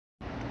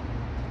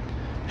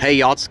Hey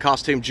y'all, it's the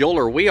Costume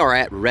Jeweler. We are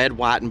at Red,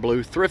 White, and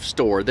Blue Thrift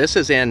Store. This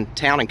is in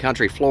Town and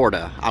Country,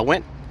 Florida. I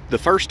went the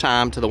first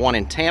time to the one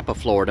in Tampa,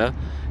 Florida.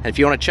 And if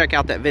you want to check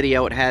out that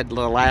video, it had,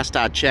 the last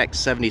I checked,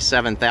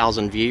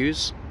 77,000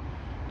 views.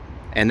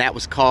 And that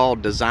was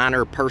called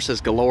Designer Purses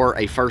Galore,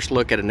 a first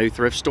look at a new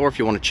thrift store. If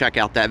you want to check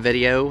out that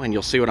video and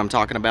you'll see what I'm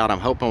talking about. I'm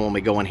hoping when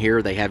we go in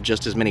here, they have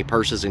just as many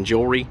purses and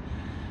jewelry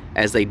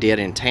as they did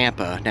in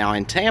Tampa. Now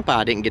in Tampa,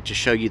 I didn't get to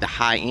show you the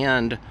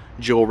high-end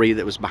jewelry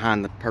that was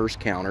behind the purse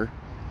counter,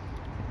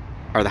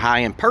 or the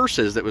high-end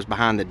purses that was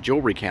behind the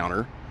jewelry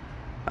counter.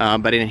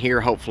 But in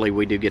here, hopefully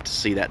we do get to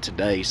see that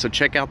today. So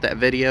check out that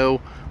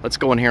video. Let's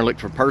go in here and look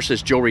for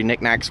purses, jewelry,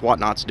 knickknacks,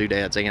 whatnots,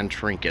 doodads, and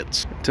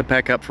trinkets to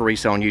pack up for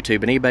resale on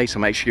YouTube and eBay. So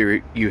make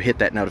sure you hit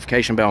that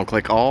notification bell and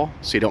click all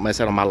so you don't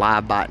miss out on my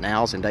live buy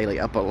nows and daily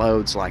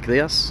uploads like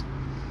this.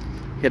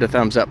 Hit a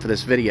thumbs up for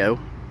this video.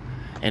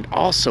 And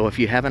also, if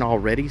you haven't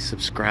already,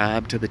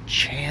 subscribe to the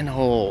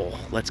channel.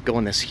 Let's go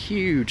in this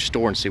huge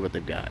store and see what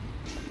they've got.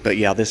 But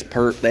yeah, this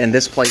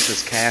place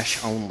is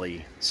cash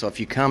only. So if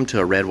you come to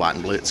a Red, White,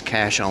 and Blue, it's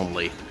cash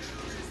only.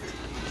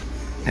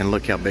 And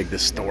look how big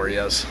this store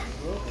is.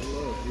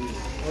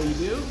 Oh, you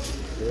do?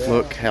 Yeah.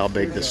 Look how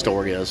big this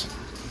store is.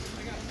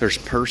 There's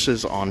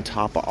purses on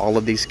top of all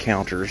of these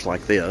counters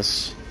like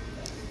this.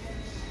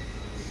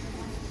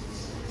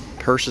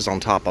 Purses on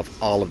top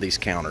of all of these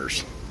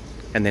counters.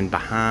 And then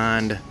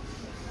behind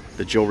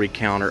the jewelry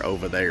counter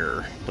over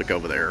there. Look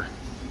over there.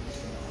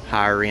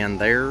 Higher end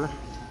there.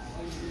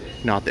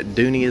 Not that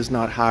Dooney is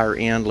not higher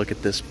end. Look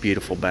at this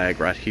beautiful bag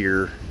right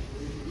here.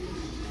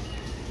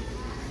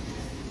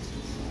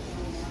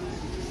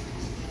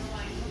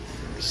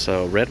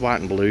 So Red, White,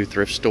 and Blue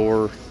thrift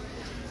store.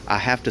 I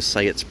have to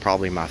say it's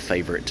probably my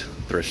favorite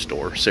thrift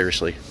store.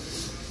 Seriously.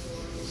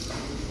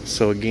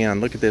 So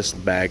again, look at this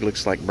bag.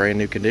 Looks like brand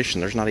new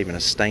condition. There's not even a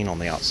stain on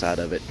the outside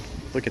of it.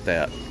 Look at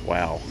that.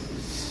 Wow.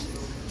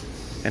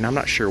 And I'm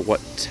not sure what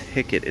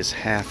ticket is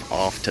half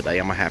off today.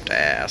 I'm gonna have to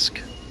ask.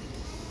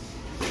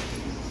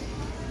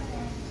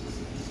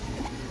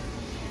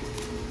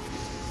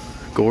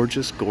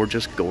 Gorgeous,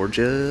 gorgeous,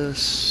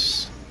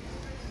 gorgeous.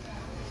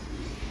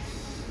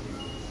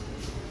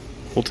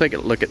 We'll take a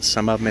look at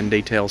some of them in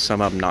detail,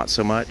 some of them not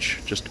so much.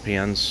 Just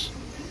depends.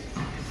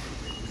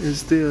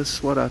 Is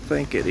this what I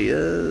think it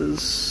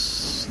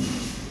is?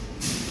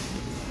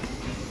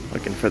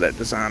 Looking for that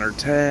designer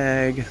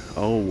tag.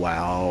 Oh,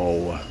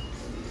 wow.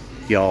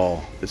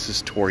 Y'all, this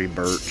is Tory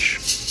Burch.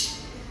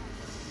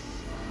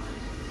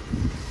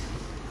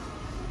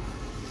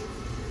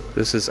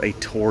 This is a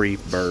Tory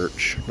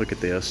Burch. Look at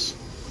this.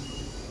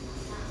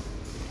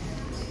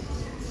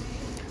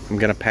 I'm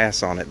gonna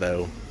pass on it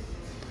though,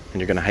 and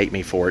you're gonna hate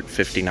me for it.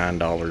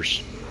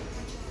 $59.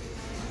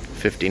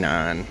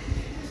 $59.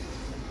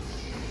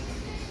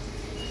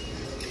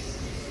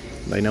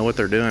 They know what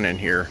they're doing in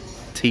here.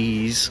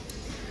 Teasing.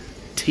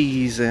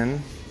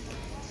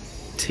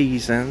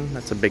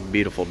 That's a big,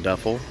 beautiful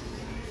duffel.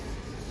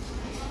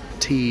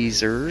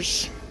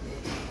 Teasers.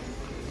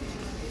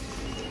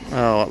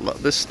 Oh, I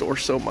love this store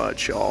so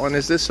much, y'all. And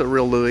is this a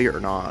real Louis or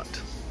not?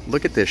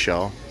 Look at this,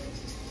 y'all.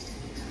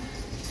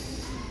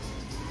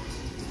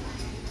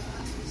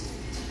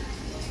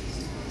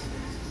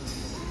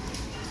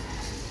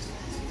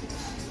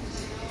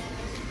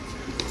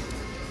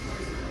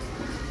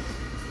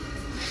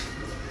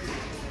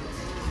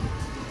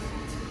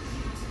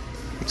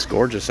 It's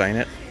gorgeous, ain't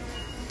it?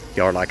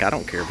 Y'all are like, I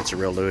don't care if it's a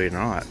real Louis or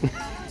not.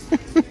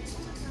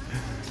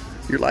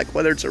 You're like,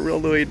 whether it's a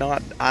real Louis or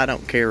not, I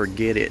don't care.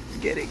 Get it.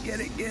 Get it, get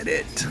it, get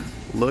it.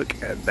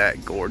 Look at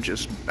that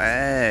gorgeous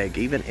bag,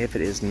 even if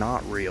it is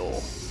not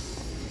real.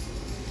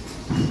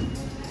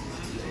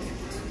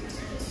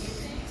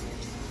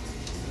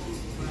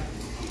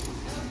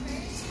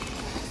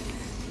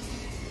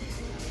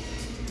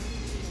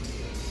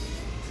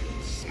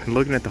 And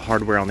looking at the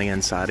hardware on the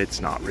inside, it's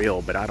not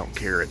real, but I don't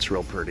care. It's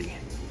real pretty.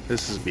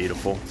 This is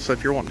beautiful. So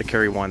if you're wanting to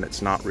carry one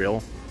that's not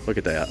real, look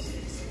at that.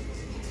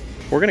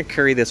 We're gonna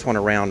carry this one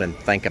around and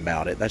think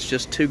about it. That's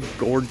just too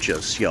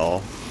gorgeous,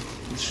 y'all.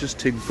 It's just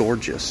too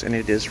gorgeous, and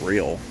it is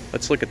real.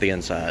 Let's look at the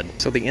inside.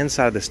 So the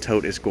inside of this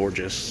tote is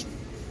gorgeous.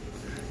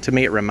 To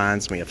me, it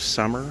reminds me of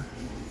summer,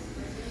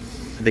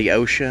 the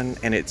ocean,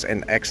 and it's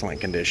in excellent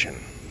condition.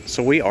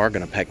 So we are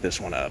gonna pack this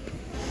one up.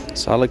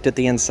 So I looked at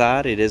the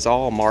inside. It is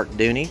all marked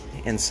Dooney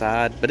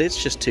inside, but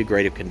it's just too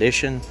great of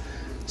condition.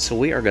 So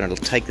we are gonna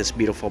take this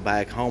beautiful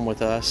bag home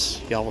with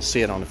us. Y'all will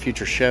see it on a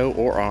future show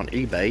or on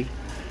eBay.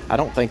 I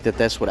don't think that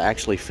this would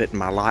actually fit in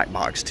my light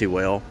box too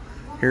well.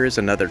 Here is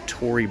another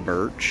Tory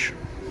Burch.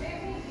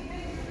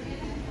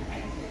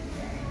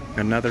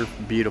 Another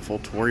beautiful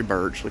Tory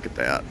Burch. Look at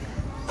that.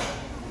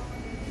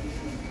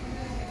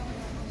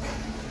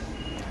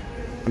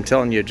 I'm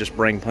telling you, just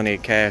bring plenty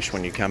of cash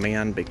when you come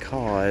in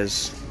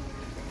because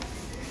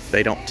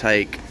they don't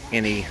take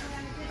any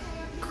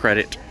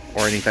credit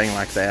or anything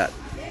like that.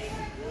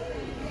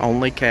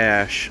 Only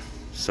cash.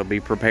 So be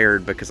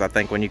prepared, because I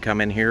think when you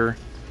come in here,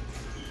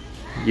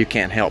 you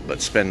can't help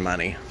but spend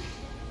money.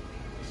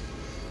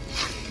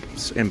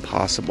 It's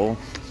impossible.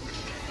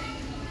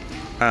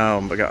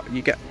 Oh my God,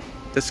 you got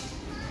this.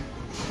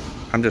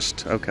 I'm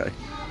just, okay.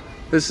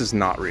 This is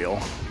not real.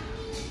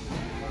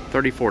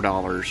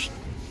 $34.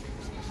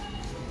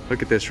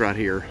 Look at this right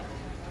here.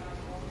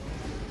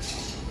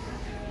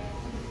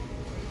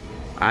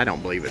 I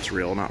don't believe it's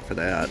real, not for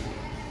that.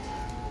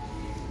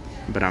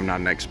 But I'm not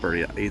an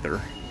expert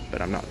either.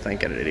 But I'm not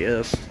thinking it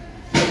is.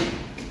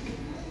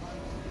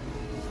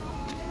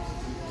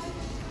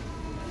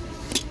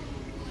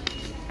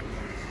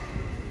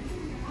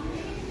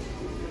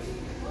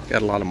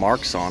 Got a lot of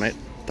marks on it.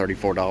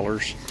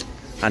 $34.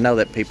 I know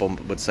that people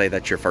would say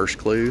that's your first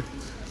clue,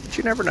 but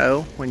you never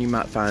know when you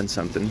might find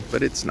something,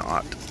 but it's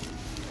not.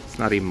 It's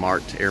not even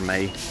marked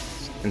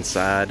Hermès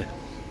inside.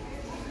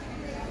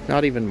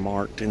 Not even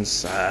marked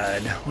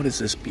inside. What is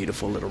this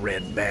beautiful little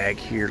red bag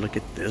here? Look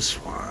at this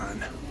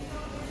one.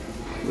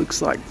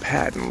 Looks like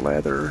patent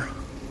leather.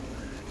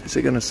 Is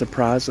it going to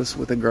surprise us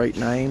with a great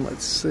name?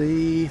 Let's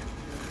see.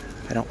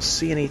 I don't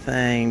see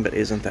anything, but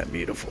isn't that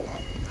beautiful?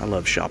 I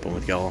love shopping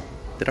with y'all.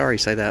 Did I already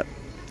say that?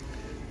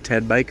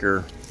 Ted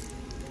Baker.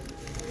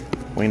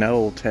 We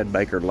know Ted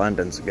Baker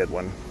London's a good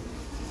one.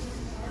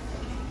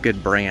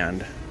 Good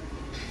brand.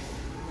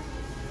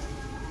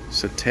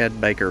 So Ted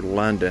Baker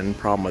London,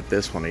 problem with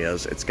this one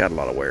is it's got a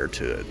lot of wear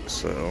to it.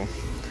 So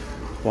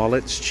while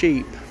it's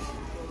cheap,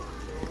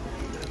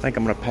 I think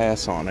I'm gonna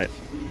pass on it.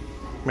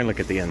 Let me look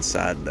at the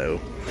inside though.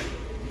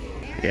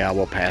 Yeah,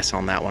 we'll pass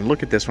on that one.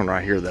 Look at this one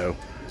right here though.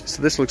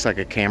 So this looks like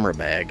a camera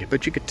bag,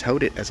 but you could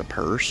tote it as a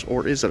purse,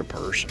 or is it a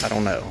purse? I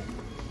don't know.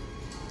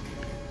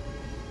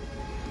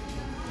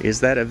 Is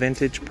that a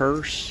vintage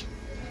purse?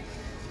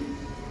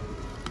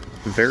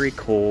 Very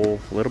cool,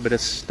 a little bit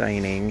of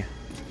staining.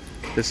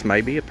 This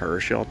may be a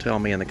purse, y'all tell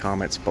me in the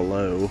comments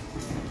below.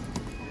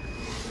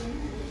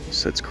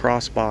 So it's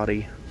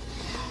crossbody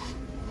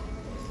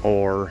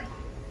or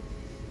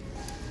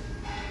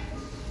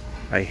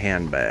a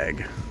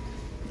handbag.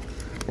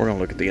 We're gonna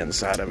look at the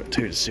inside of it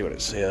too to see what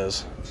it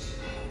says.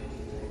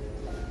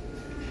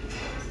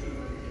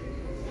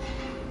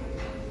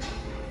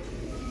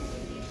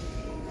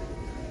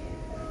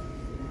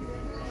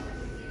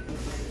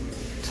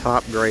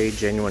 Top grade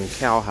genuine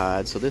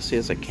cowhide. So this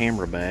is a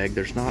camera bag.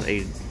 There's not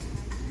a...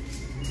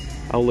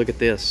 Oh, look at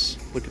this.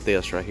 Look at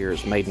this right here.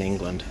 It's made in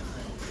England.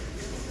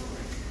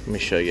 Let me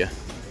show you.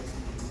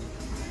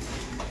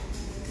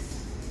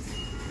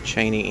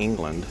 Cheney,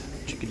 England.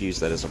 You could use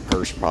that as a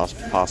purse,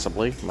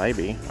 possibly.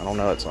 Maybe. I don't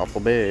know. It's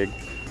awful big.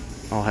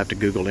 I'll have to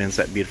Google lens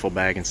that beautiful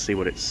bag and see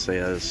what it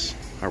says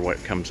or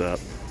what comes up.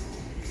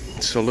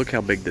 So look how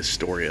big this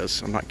store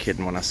is. I'm not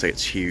kidding when I say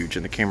it's huge,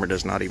 and the camera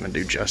does not even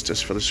do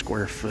justice for the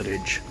square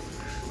footage.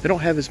 They don't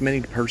have as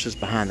many purses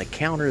behind the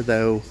counter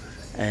though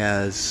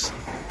as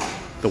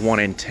the one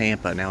in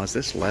Tampa. Now, is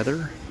this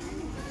leather?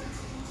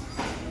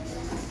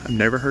 I've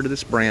never heard of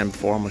this brand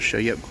before. I'm gonna show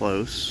you up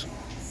close.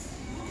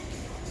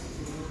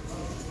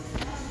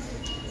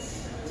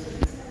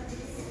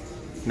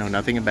 Know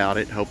nothing about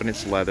it, hoping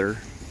it's leather.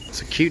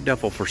 It's a cute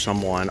duffel for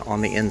someone.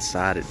 On the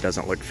inside, it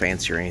doesn't look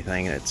fancy or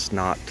anything, and it's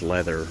not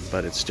leather,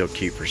 but it's still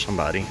cute for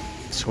somebody.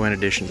 So in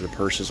addition to the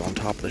purses on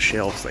top of the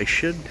shelves, they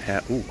should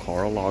have, ooh,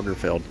 Karl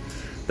Lagerfeld.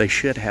 They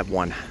should have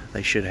one,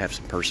 they should have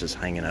some purses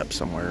hanging up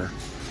somewhere.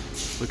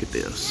 Look at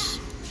this.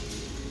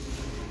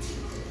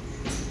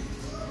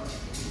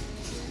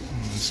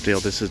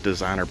 Still, this is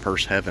designer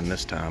purse heaven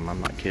this time, I'm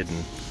not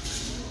kidding.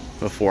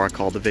 Before I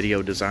called the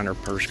video designer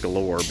purse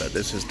galore, but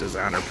this is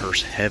designer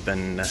purse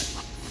heaven.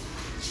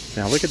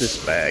 Now look at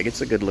this bag.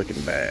 It's a good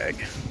looking bag.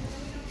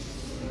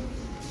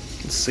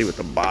 Let's see what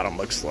the bottom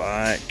looks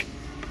like.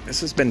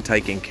 This has been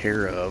taken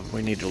care of.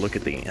 We need to look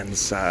at the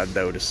inside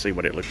though to see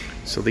what it looks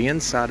like. So the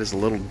inside is a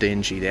little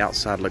dingy. The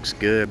outside looks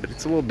good, but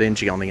it's a little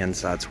dingy on the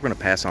inside, so we're going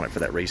to pass on it for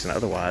that reason.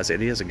 Otherwise,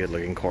 it is a good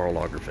looking Karl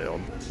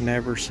Lagerfeld.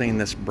 Never seen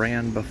this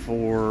brand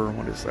before.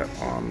 What is that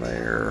on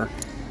there?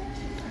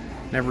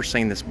 Never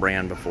seen this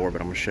brand before,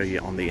 but I'm going to show you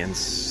on the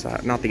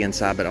inside. Not the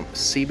inside, but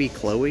CB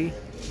Chloe.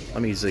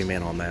 Let me zoom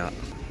in on that.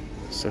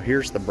 So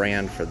here's the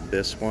brand for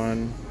this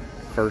one.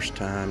 First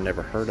time,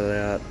 never heard of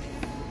that.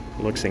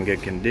 Looks in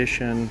good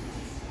condition.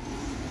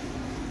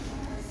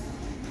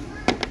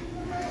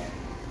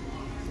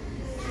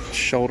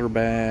 Shoulder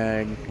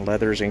bag,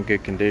 leather's in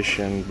good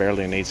condition,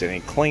 barely needs any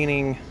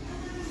cleaning.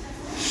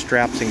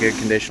 Straps in good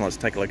condition. Let's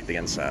take a look at the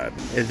inside.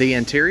 The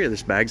interior of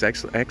this bag's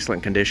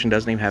excellent condition,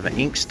 doesn't even have an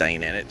ink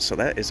stain in it, so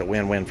that is a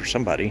win-win for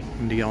somebody.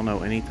 Do y'all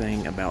know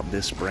anything about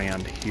this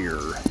brand here?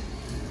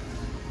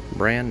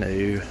 Brand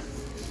new.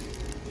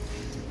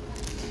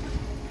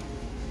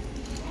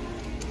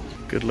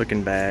 Good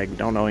looking bag.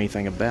 Don't know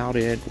anything about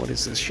it. What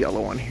is this yellow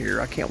one here?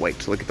 I can't wait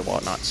to look at the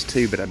whatnots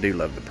too, but I do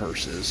love the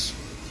purses.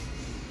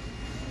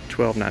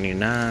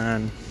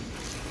 $12.99.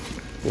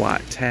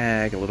 White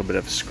tag, a little bit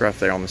of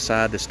scruff there on the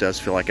side. This does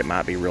feel like it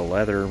might be real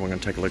leather. We're going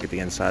to take a look at the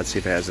inside, see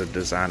if it has a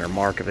designer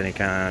mark of any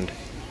kind.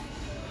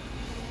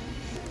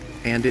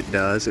 And it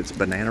does. It's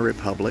Banana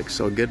Republic,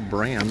 so a good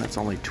brand. That's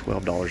only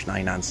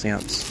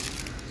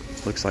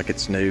 $12.99. Looks like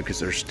it's new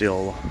because there's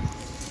still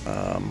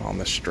on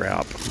the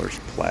strap, there's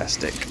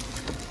plastic.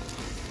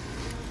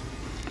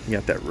 You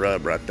got that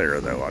rub right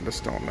there, though. I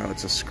just don't know.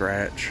 It's a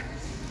scratch.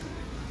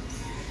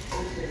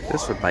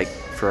 This would make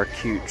for a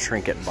cute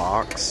trinket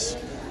box.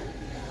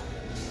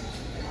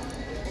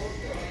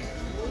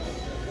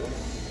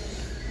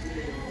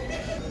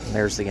 And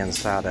there's the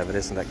inside of it.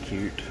 Isn't that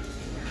cute?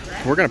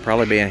 We're going to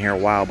probably be in here a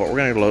while, but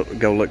we're going to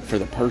go look for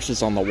the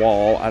purses on the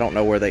wall. I don't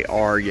know where they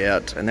are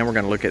yet. And then we're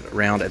going to look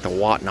around at the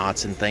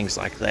whatnots and things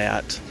like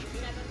that,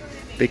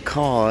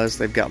 because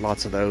they've got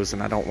lots of those,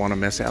 and I don't want to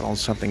miss out on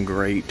something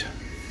great.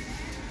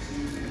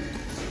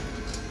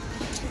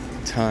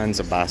 Tons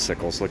of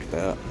bicycles. Look at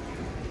that.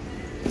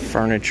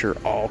 Furniture,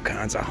 all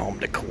kinds of home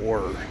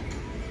decor.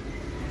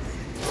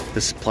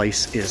 This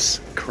place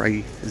is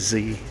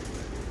crazy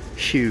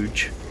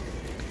huge.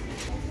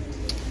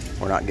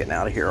 We're not getting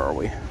out of here, are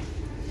we?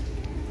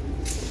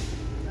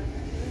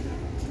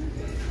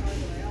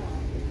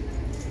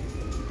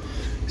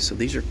 So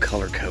these are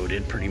color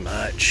coded pretty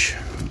much.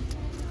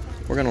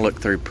 We're gonna look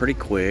through pretty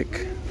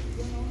quick,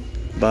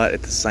 but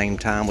at the same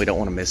time we don't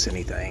want to miss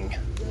anything.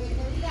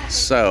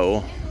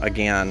 So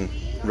again,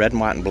 red,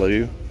 white,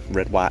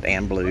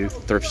 and blue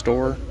thrift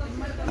store.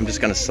 I'm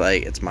just gonna say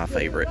it's my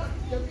favorite.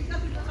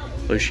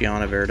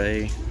 Luciana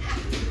Verde,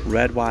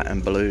 red, white,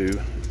 and blue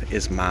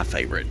is my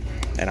favorite,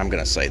 and I'm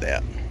gonna say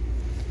that.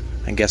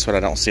 And guess what I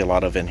don't see a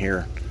lot of in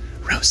here?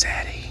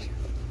 Rossetti.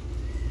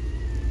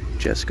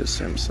 Jessica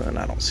Simpson,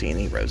 I don't see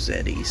any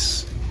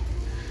Rossettis.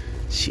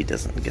 She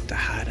doesn't get to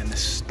hide in the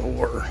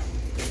store.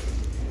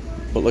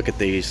 But look at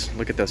these.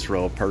 Look at this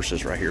row of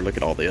purses right here. Look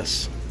at all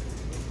this.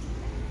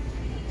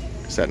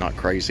 Is that not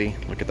crazy?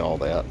 Look at all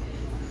that.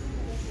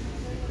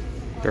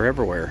 They're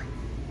everywhere.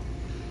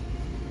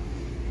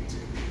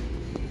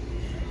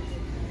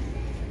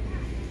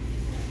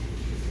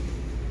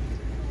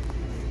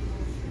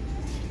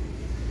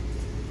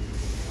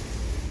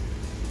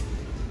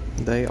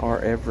 They are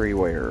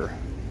everywhere.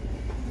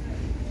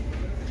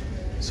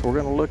 So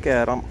we're gonna look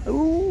at them.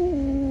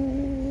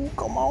 Ooh,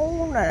 come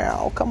on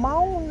now, come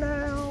on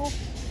now.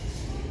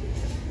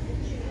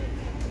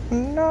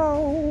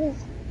 No.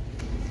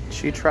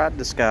 She tried to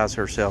disguise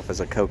herself as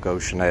a Coco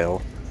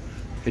Chanel.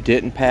 It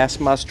didn't pass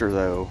muster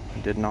though.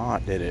 It did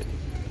not, did it?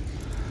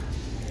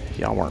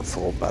 Y'all weren't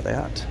fooled by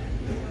that.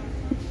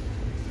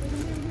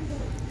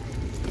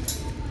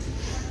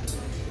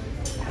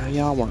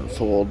 Y'all weren't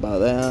fooled by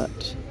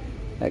that.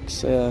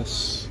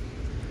 Excess.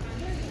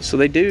 So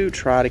they do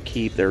try to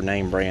keep their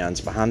name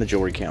brands behind the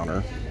jewelry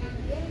counter,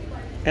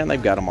 and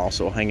they've got them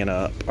also hanging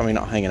up. I mean,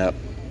 not hanging up,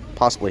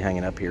 possibly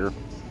hanging up here,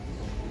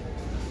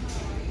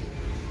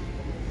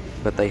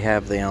 but they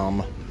have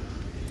them.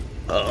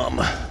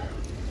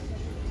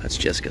 That's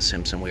Jessica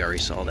Simpson. We already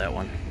saw that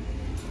one.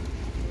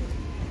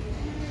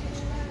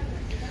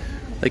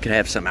 They could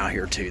have some out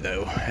here too,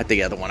 though. At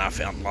the other one, I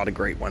found a lot of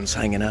great ones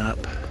hanging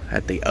up.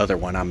 At the other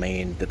one, I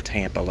mean the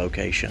Tampa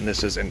location.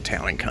 This is in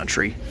Town and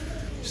Country,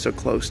 so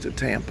close to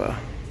Tampa.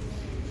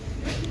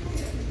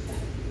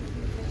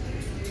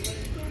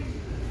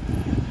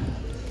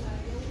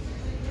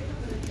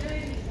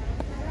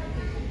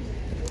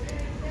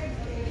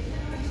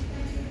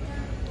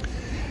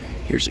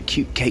 Here's a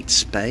cute Kate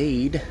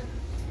Spade.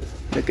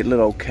 Look at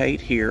little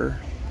Kate here.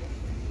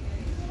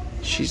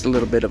 She's a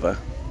little bit of a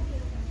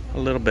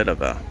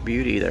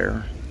beauty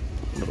there.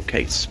 Little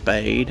Kate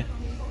Spade.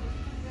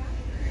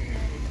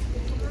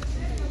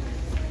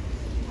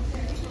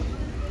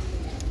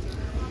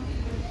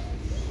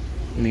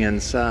 On the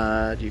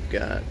inside, you've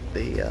got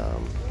the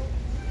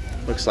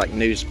looks like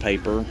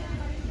newspaper.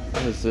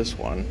 What is this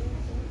one?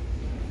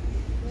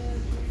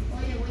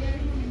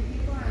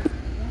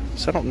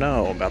 So I don't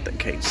know about the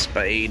Kate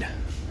Spade.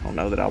 I don't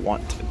know that I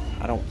want it.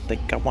 I don't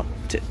think I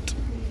want it.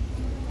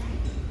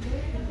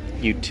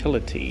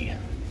 Utility.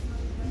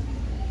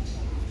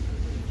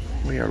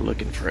 We are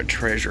looking for a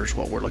treasure is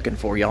what we're looking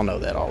for. Y'all know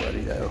that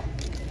already, though.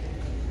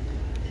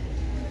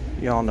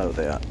 Y'all know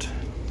that.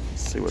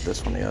 Let's see what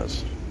this one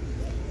is.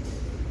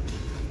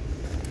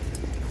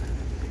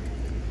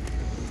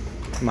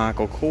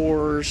 Michael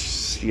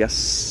Kors.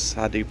 Yes,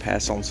 I do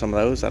pass on some of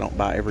those. I don't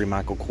buy every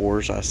Michael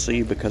Kors I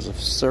see because of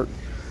certain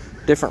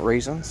different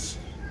reasons.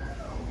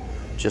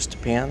 Just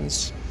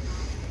depends.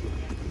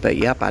 But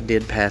yep, I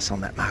did pass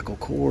on that Michael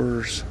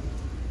Kors.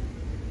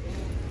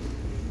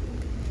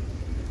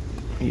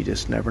 You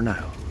just never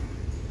know.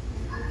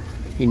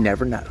 You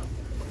never know.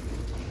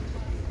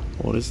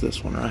 What is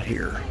this one right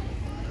here?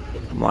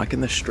 I'm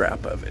liking the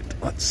strap of it.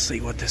 Let's see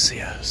what this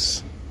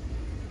is.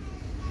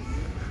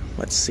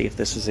 Let's see if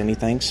this is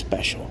anything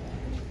special.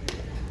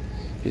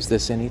 Is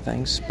this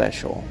anything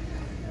special?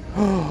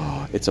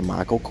 Oh, it's a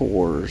Michael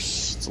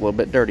Kors. It's a little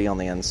bit dirty on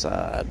the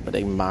inside, but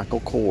a Michael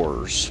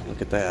Kors.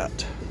 Look at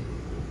that.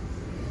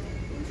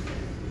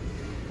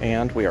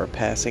 And we are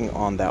passing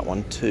on that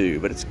one too,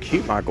 but it's a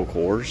cute Michael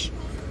Kors.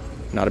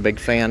 Not a big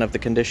fan of the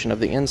condition of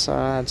the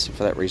inside, so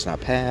for that reason I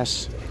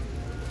pass.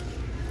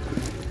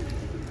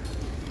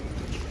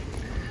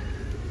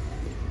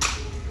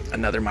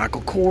 Another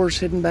Michael Kors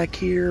hidden back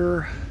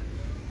here.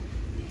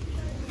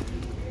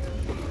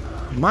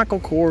 Michael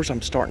Kors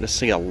I'm starting to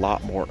see a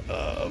lot more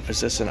of. Is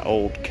this an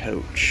old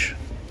Coach?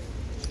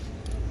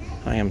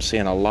 I am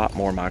seeing a lot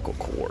more Michael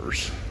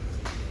Kors.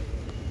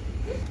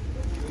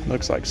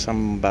 Looks like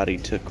somebody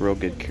took real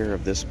good care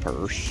of this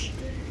purse.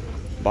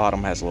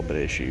 Bottom has a little bit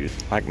of issues.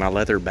 Like my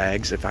leather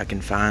bags, if I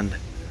can find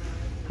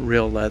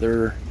real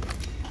leather.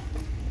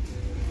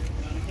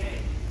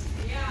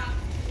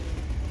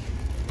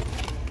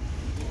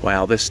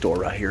 Wow, this store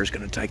right here is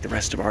going to take the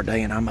rest of our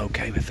day, and I'm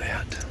okay with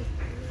that.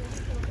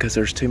 Because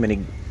there's too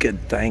many good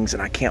things,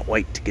 and I can't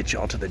wait to get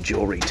y'all to the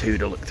jewelry too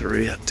to look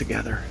through it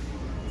together.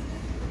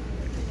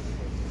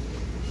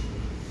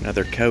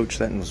 Another Coach,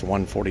 that one was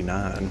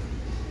 $149.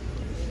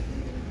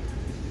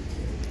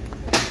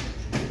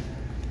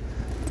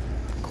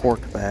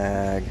 Cork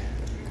bag.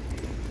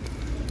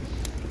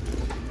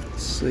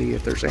 Let's see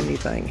if there's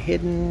anything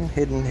hidden.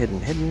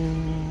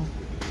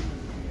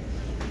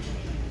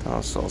 I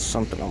saw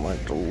something I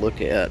wanted to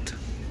look at.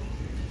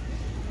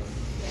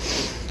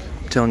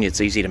 I'm telling you,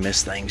 it's easy to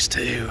miss things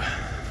too.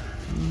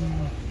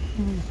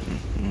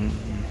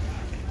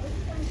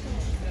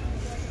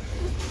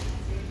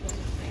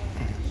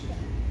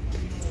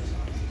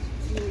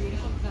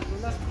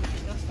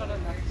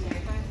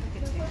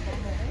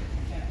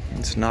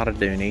 It's not a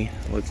Dooney,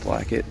 looks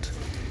like it.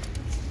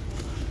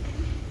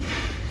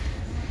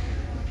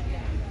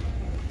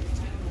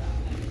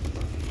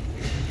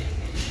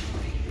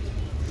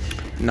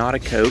 Not a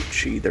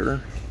Coach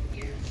either.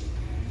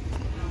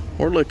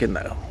 We're looking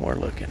though, we're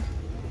looking.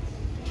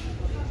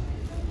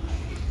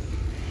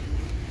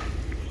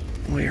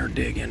 We are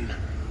digging.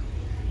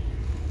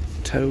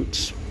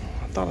 Totes.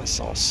 I thought I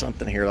saw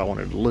something here that I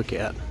wanted to look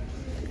at.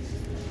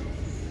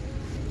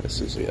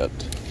 This is it.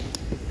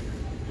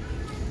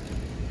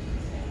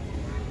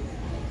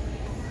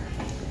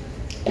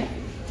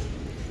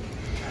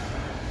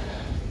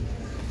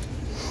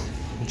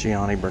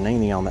 Gianni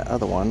Bernini on the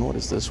other one. What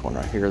is this one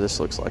right here?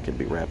 This looks like it'd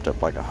be wrapped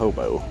up like a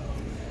hobo.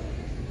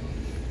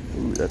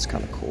 Ooh, that's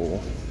kind of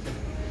cool.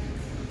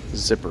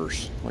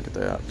 Zippers. Look at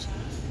that.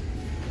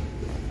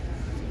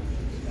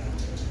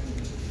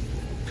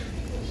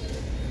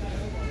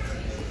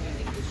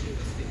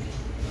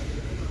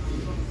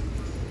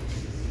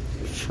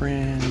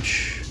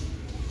 French.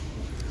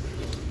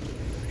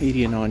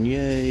 Edian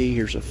Onier.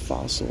 Here's a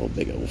fossil,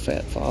 big old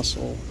fat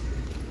fossil.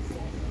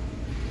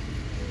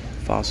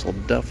 Fossil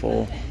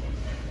duffel.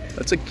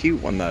 That's a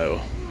cute one though.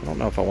 I don't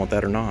know if I want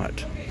that or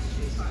not.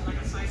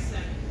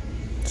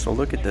 So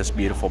look at this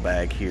beautiful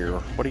bag here.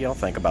 What do y'all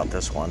think about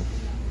this one?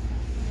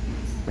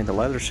 I mean, the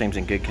leather seems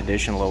in good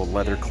condition. A little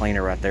leather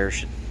cleaner right there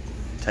should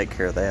take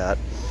care of that.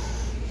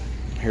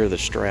 Here are the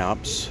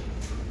straps.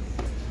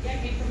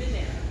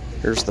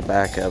 Here's the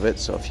back of it,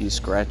 so a few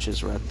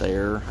scratches right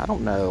there. I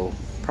don't know.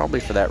 Probably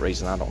for that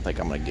reason, I don't think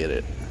I'm gonna get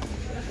it.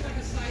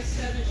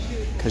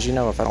 Because you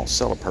know, if I don't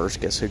sell a purse,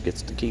 guess who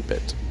gets to keep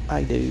it?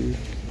 I do.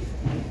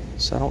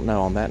 So I don't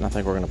know on that, and I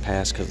think we're going to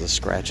pass because of the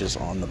scratches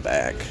on the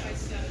back.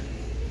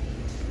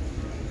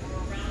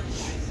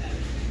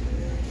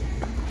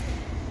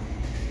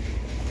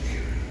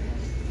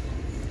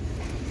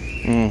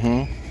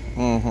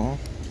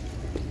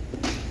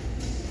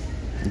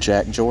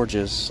 Jack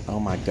George's. Oh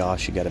my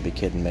gosh, you got to be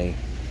kidding me.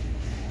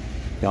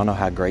 Y'all know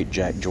how great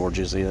Jack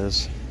George's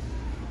is?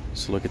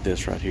 So look at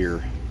this right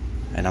here.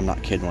 And I'm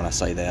not kidding when I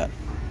say that.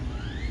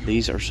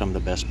 These are some of the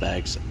best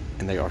bags,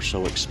 and they are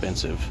so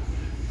expensive.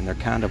 And they're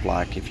kind of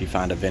like if you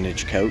find a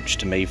vintage Coach.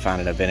 To me,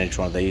 finding a vintage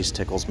one of these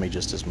tickles me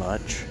just as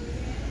much.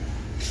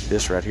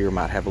 This right here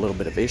might have a little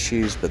bit of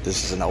issues, but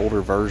this is an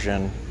older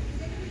version.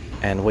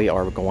 And we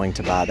are going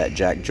to buy that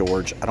Jack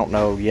George. I don't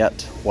know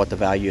yet what the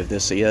value of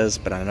this is,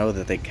 but I know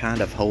that they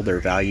kind of hold their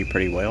value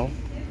pretty well.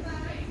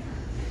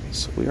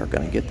 So we are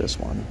going to get this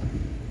one.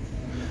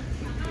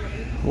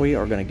 We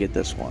are going to get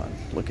this one.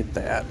 Look at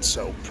that,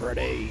 so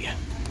pretty.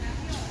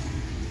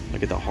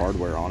 Look at the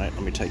hardware on it.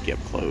 Let me take you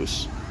up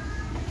close.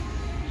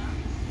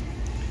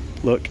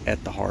 Look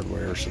at the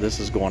hardware. So this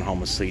is going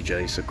home with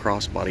CJ. So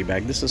crossbody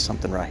bag. This is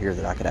something right here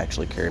that I could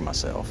actually carry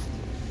myself.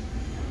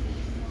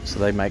 So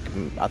they make,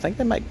 I think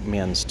they make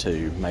men's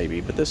too,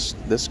 maybe. But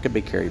this could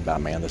be carried by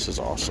man. This is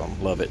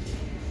awesome. Love it.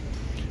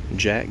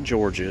 Jack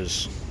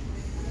George's.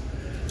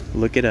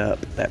 Look it up.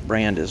 That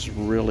brand is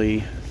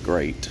really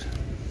great.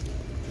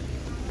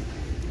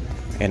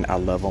 And I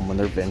love them when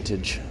they're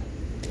vintage.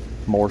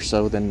 More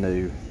so than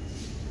new.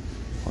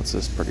 What's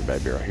this pretty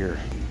baby right here?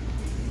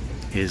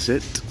 Is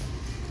it?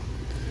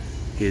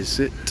 Is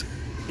it?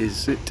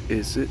 Is it?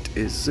 Is it?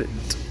 Is it?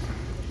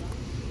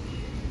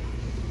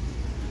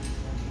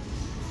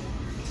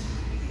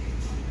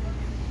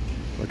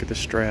 Look at the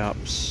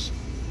straps.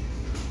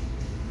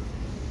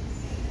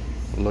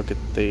 Look at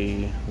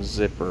the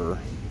zipper.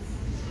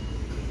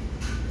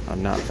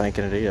 I'm not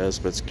thinking it is,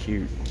 but it's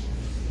cute.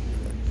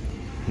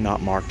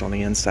 Not marked on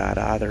the inside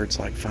either. It's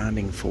like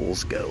finding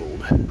fool's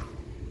gold.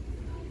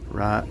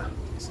 Right?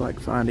 It's like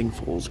finding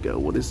fool's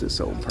gold. What is this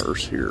old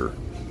purse here?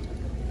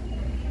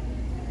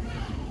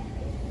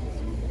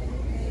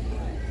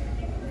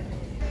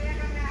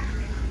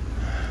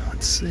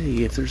 Let's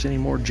see if there's any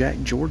more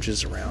Jack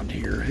Georges around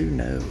here. Who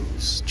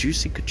knows?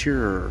 Juicy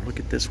Couture. Look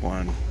at this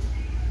one.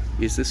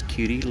 is this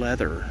cutie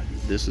leather.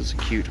 This is a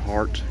cute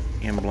heart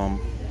emblem.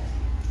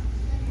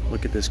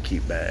 Look at this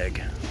cute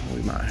bag.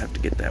 We might have to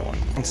get that one.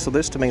 And so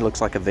this to me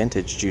looks like a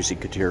vintage Juicy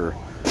Couture.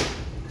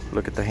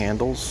 Look at the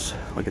handles.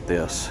 Look at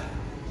this.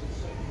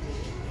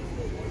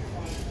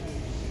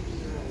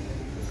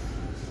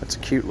 That's a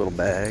cute little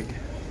bag.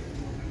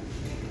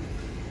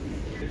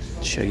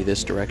 Show you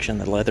this direction.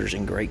 The leather's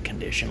in great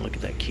condition. Look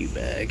at that cute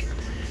bag.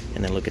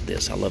 And then look at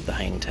this. I love the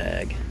hang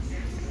tag.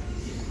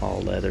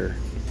 All leather.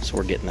 So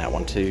we're getting that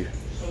one too.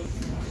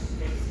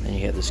 And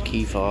you have this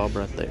key fob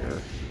right there.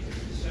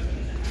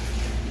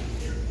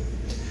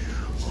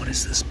 What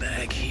is this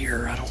bag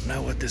here? I don't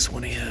know what this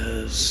one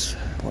is.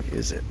 What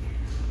is it?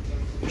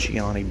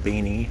 Gianni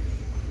beanie.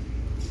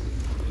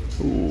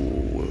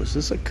 Ooh, is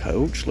this a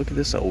Coach? Look at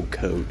this old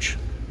Coach.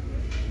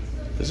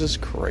 This is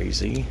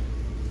crazy.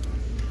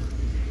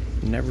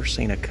 Never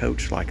seen a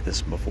Coach like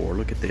this before.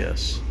 Look at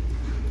this.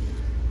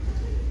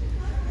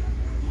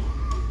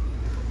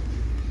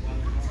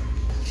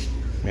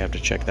 We have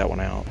to check that one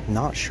out.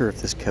 Not sure if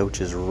this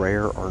Coach is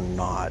rare or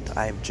not.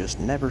 I've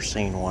just never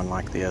seen one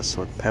like this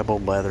with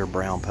pebbled leather,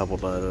 brown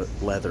pebbled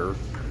leather.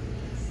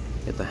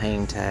 Get the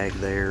hang tag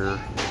there.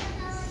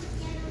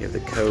 You have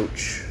the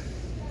Coach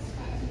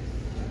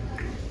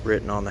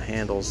written on the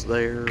handles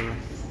there.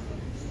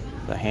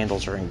 The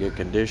handles are in good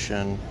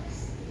condition.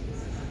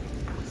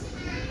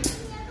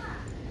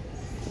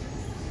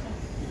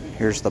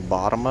 Here's the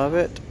bottom of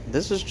it.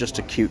 This is just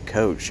a cute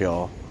Coach,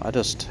 y'all. I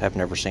just have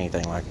never seen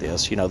anything like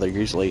this. You know, they're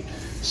usually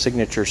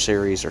signature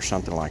series or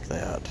something like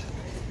that.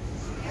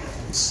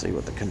 Let's see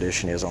what the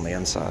condition is on the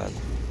inside.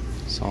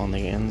 So on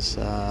the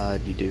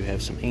inside, you do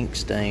have some ink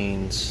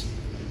stains,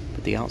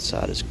 but the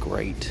outside is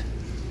great.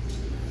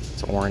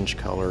 It's orange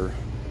color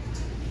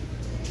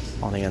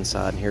on the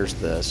inside, and here's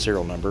the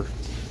serial number.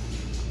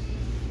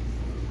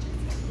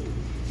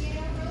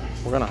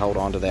 We're gonna hold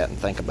on to that and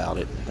think about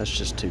it. That's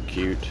just too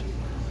cute.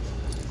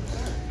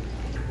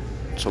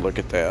 So look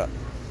at that.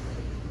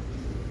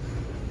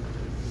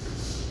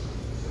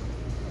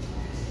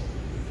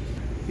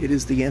 It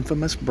is the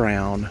infamous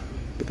brown,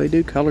 but they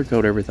do color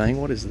code everything.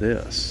 What is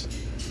this?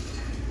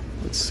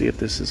 Let's see if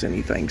this is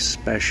anything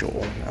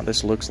special. Now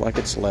this looks like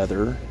it's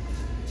leather.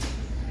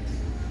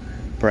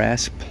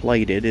 Brass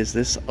plated. Is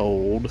this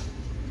old?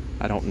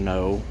 I don't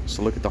know.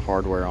 So look at the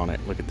hardware on it.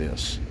 Look at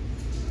this.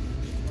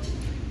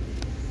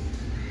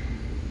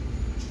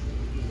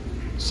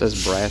 It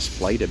says brass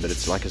plated, but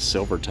it's like a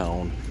silver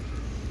tone.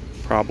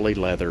 Probably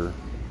leather.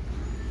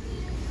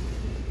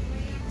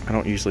 I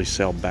don't usually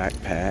sell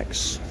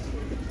backpacks,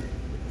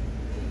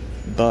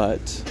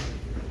 but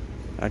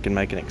I can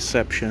make an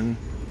exception.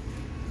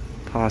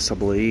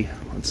 Possibly.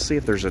 Let's see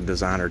if there's a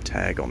designer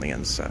tag on the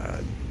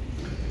inside.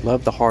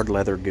 Love the hard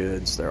leather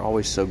goods. They're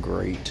always so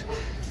great.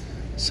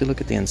 See, look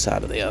at the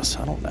inside of this.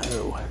 I don't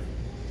know.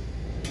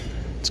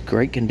 It's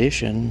great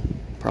condition.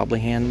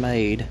 Probably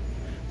handmade.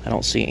 I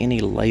don't see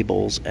any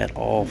labels at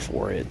all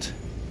for it.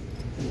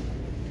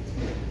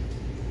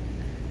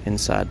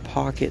 Inside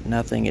pocket,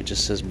 nothing. It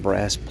just says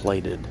brass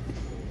plated.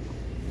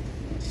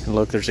 And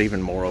look, there's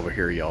even more over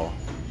here, y'all.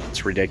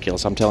 It's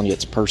ridiculous. I'm telling you,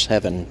 it's purse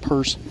heaven.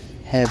 Purse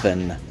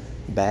heaven.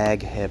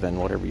 Bag heaven,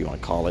 whatever you want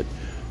to call it.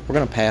 We're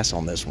going to pass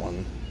on this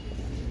one.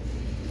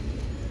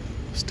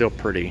 Still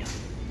pretty.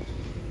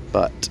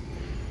 But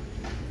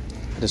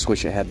I just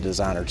wish it had a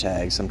designer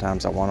tag.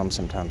 Sometimes I want them,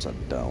 sometimes I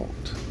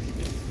don't.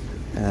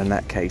 And in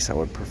that case, I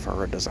would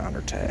prefer a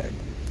designer tag.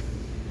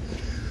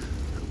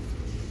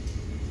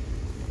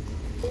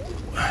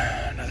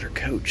 Another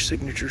Coach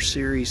signature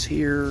series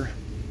here.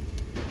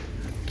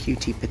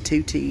 Cutie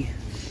Patootie.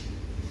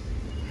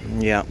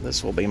 Yeah,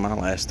 this will be my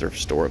last thrift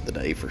store of the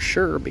day for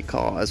sure,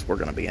 because we're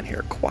going to be in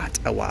here quite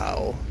a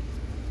while.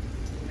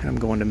 And I'm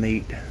going to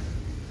meet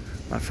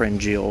my friend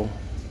Jill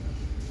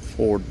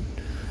for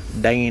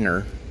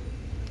dinner.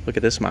 Look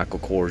at this Michael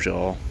Kors,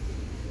 y'all.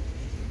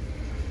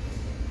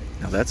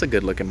 Now that's a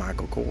good looking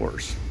Michael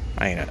Kors,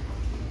 ain't it?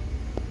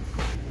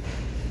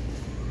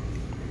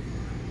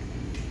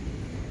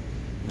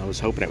 I was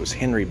hoping it was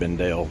Henry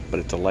Bendel, but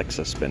it's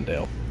Alexis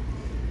Bendel.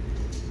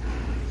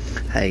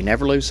 Hey,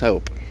 never lose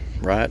hope,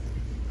 right?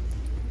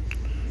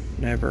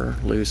 Never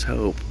lose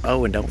hope.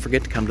 Oh, and don't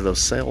forget to come to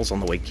those sales on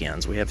the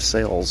weekends. We have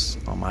sales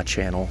on my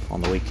channel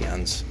on the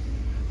weekends.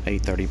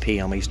 8:30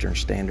 p.m. Eastern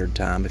Standard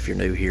Time. If you're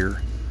new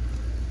here,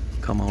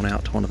 come on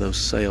out to one of those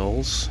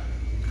sales.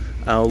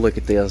 Oh, look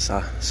at this.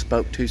 I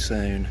spoke too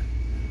soon.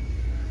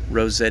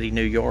 Rossetti,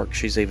 New York.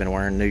 She's even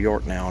wearing New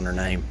York now on her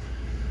name.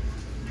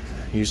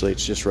 Usually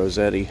it's just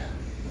Rossetti.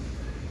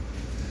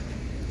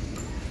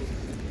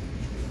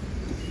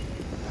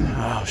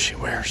 Oh, she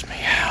wears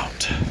me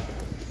out.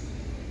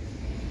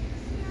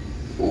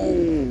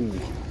 Ooh,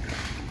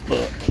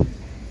 look.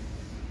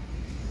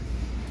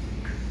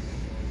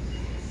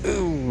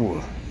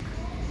 Ooh.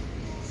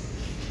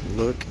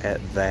 Look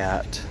at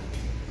that.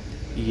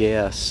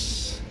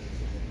 Yes.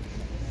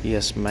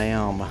 Yes,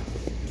 ma'am.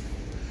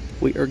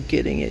 We are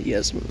getting it.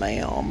 Yes,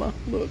 ma'am.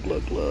 Look,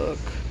 look, look.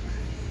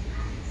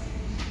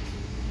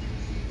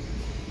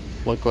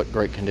 Look what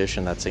great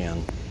condition that's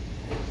in.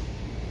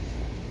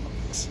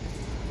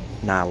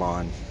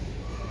 nylon.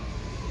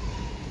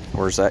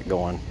 Where's that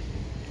going?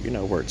 You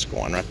know where it's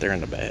going, right there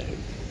in the bag.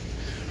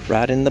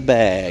 Right in the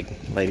bag,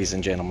 ladies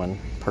and gentlemen.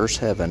 Purse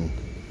heaven.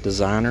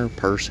 Designer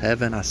purse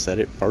heaven. I said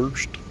it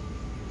first.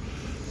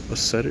 I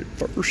said it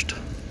first.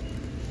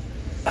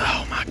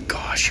 Oh my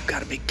gosh, you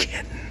gotta be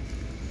kidding.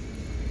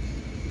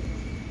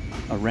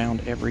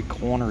 Around every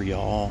corner,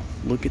 y'all.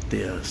 Look at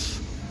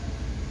this.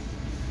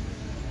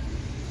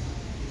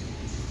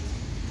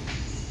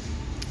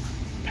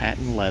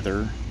 Patent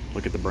leather.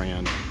 Look at the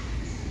brand.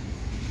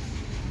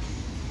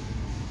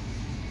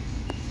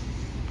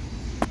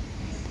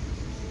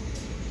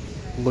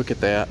 Look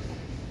at that.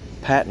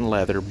 Patent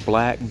leather,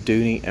 black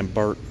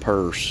Dooney&Bourke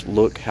purse.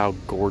 Look how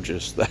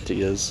gorgeous that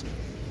is.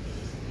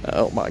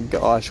 Oh my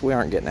gosh, we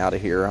aren't getting out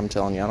of here. I'm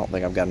telling you, I don't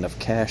think I've got enough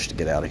cash to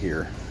get out of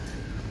here.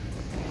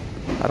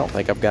 I don't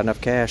think I've got enough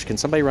cash. Can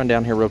somebody run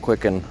down here real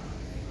quick and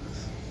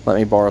let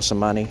me borrow some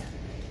money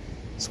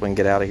so we can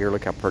get out of here?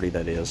 Look how pretty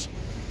that is.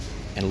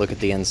 And look at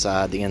the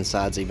inside. The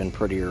inside's even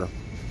prettier.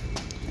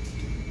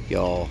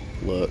 Y'all,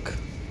 look.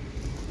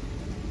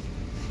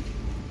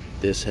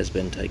 This has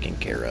been taken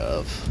care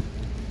of.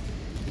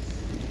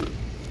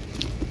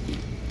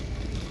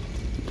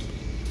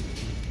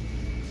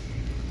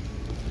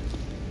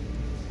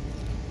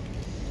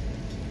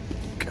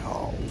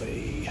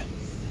 Golly.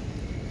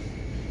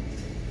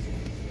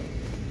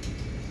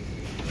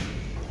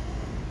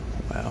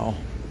 Wow.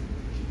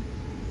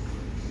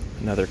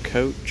 Another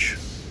coach.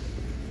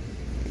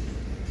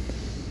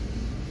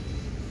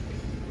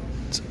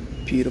 It's a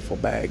beautiful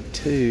bag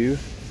too.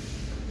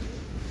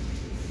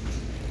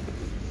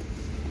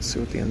 Let's see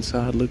what the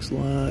inside looks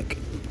like.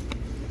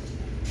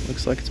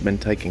 Looks like it's been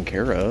taken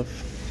care of.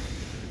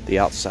 The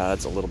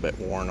outside's a little bit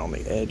worn on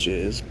the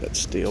edges, but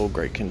still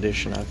great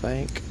condition, I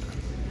think.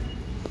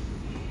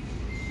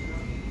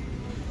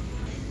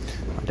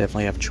 I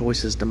definitely have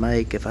choices to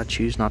make. If I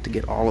choose not to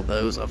get all of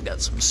those, I've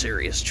got some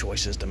serious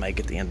choices to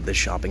make at the end of this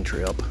shopping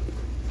trip.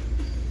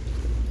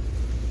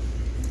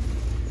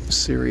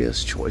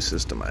 Serious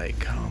choices to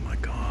make. Oh my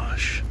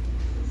gosh.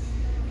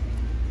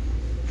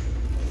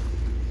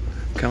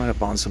 Coming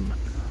up on some,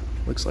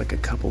 looks like a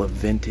couple of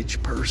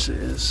vintage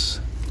purses.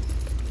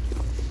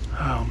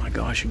 Oh my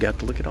gosh, you got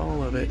to look at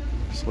all of it.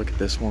 Let's look at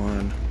this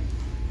one.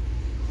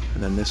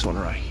 And then this one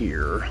right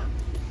here.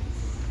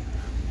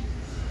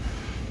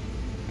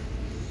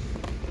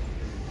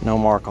 No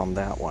mark on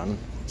that one.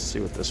 Let's see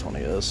what this one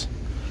is.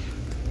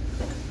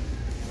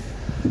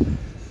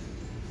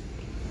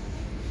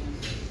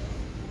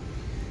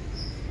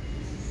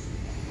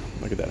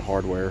 Look at that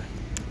hardware.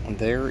 And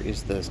there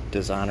is the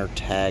designer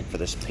tag for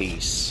this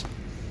piece.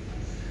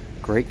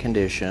 Great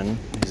condition.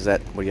 Is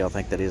that, what do y'all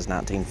think that is,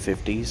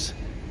 1950s?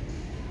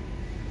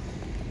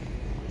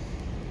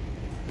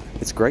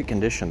 It's great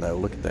condition though,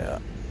 look at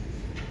that.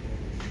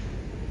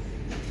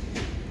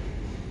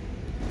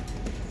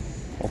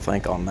 We'll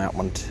think on that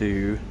one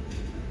too.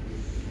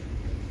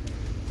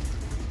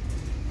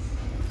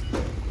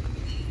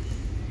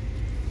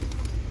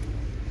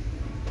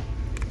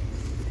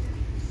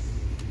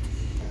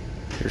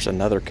 Here's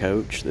another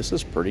coach. This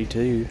is pretty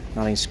too.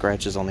 Not any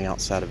scratches on the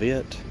outside of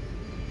it.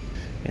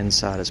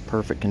 Inside is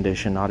perfect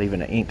condition, not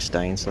even an ink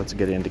stain, so that's a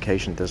good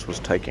indication this was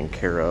taken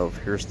care of.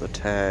 Here's the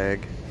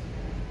tag,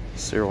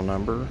 serial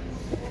number.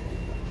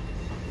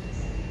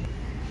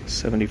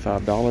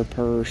 $75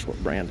 purse.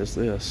 What brand is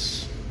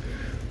this?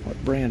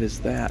 What brand is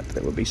that?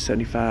 That would be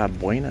 75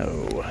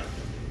 Bueno.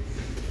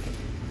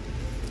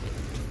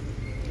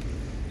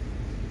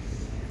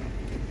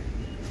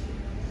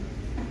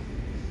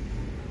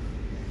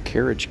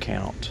 Carriage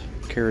count,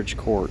 carriage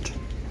court.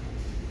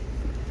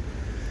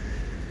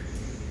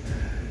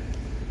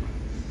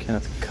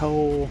 Kenneth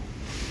Cole.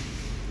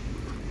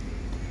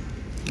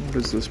 What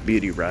is this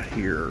beauty right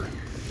here?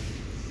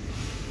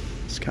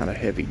 It's kind of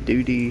heavy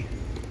duty.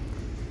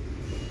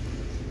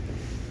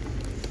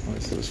 What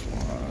is this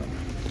one?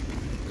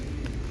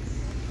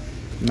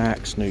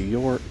 Max, New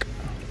York.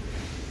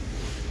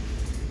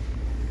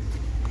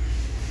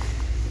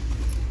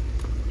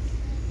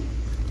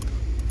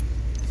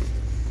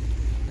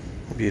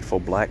 Beautiful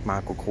black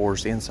Michael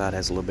Kors. The inside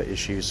has a little bit of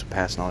issues, so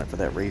passing on it for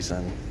that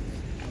reason.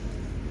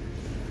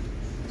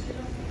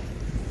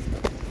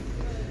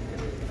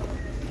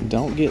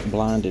 Don't get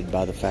blinded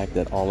by the fact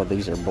that all of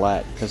these are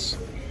black, because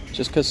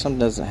just because something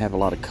doesn't have a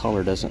lot of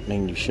color doesn't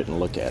mean you shouldn't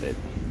look at it.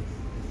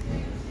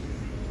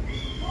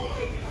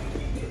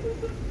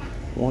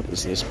 What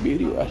is this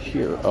beauty right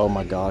here? Oh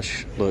my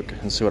gosh, look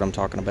and see what I'm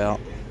talking about.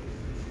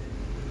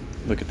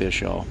 Look at this,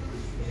 y'all.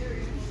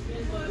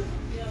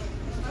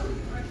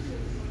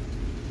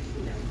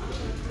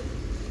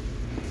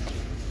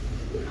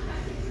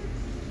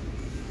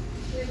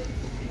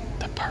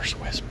 The Purse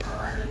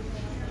Whisperer.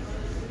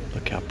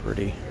 Look how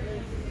pretty.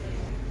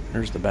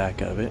 There's the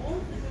back of it.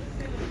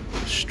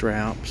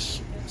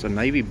 Straps. It's a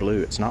navy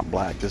blue. It's not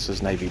black. This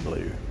is navy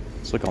blue.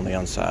 Let's look on the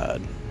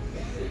inside.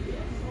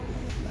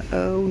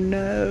 Oh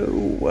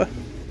no.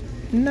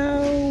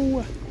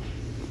 No.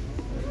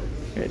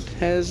 It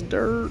has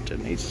dirt. It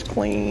needs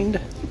cleaned.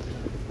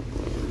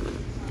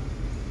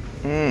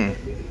 I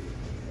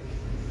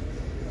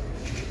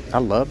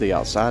love the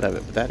outside of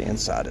it, but that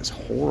inside is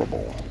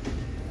horrible.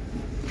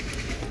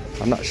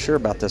 I'm not sure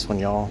about this one,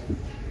 y'all.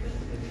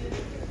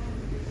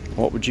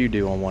 What would you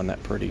do on one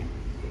that pretty?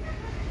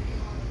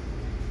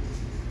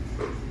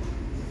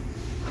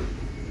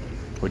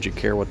 Would you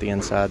care what the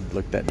inside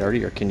looked that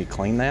dirty, or can you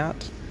clean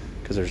that?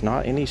 Because there's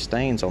not any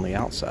stains on the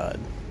outside.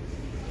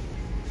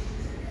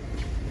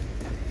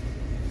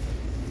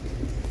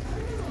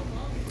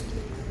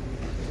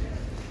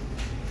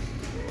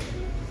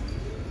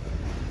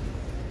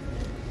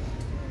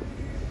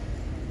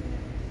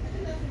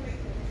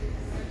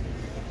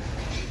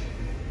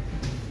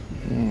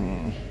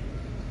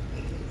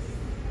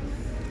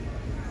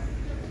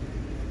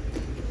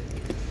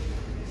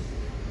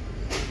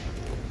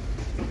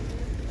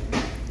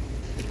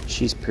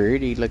 She's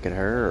pretty, look at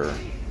her.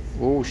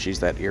 Oh, she's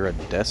that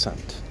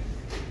iridescent.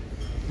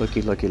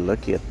 Looky, looky,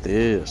 looky at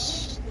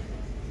this.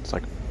 It's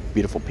like a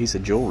beautiful piece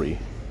of jewelry.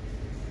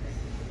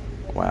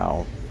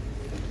 Wow.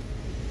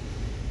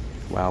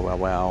 Wow, wow,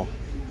 wow.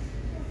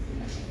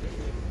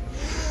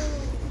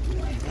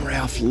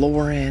 Ralph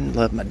Lauren,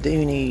 love my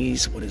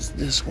Doonies. What is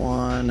this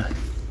one?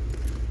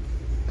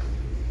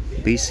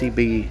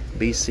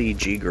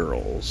 BCG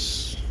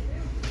girls.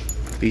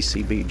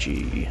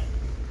 BCBG.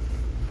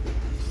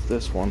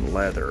 This one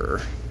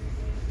leather.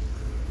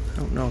 I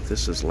don't know if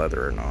this is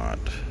leather or not.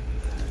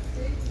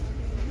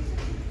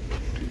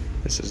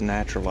 This is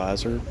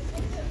naturalizer.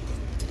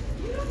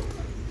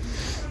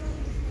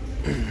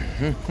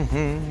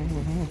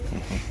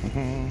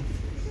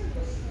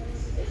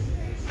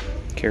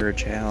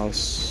 Carriage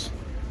house.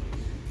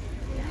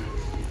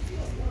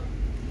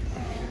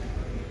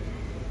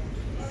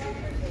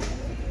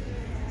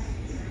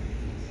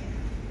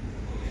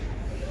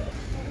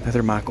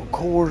 Another Michael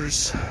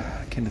Kors.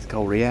 Kenneth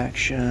Cole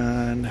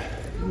reaction.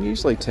 You can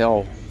usually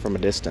tell from a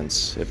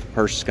distance if a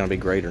purse is going to be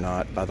great or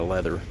not by the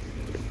leather.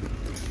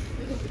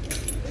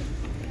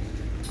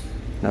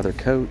 Another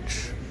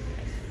Coach.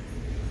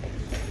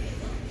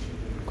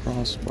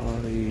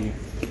 Crossbody.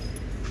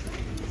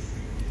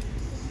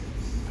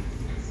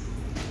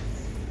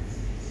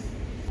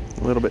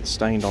 A little bit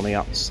stained on the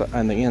outside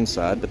and the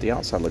inside, but the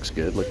outside looks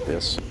good. Look at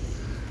this.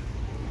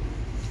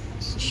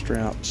 It's the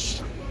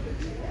straps.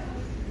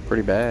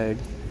 Pretty bag.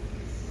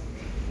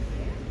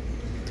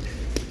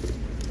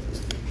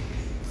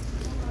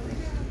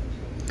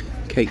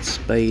 Kate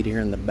Spade here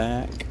in the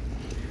back.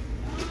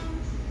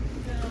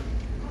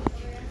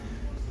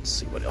 Let's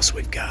see what else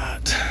we've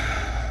got.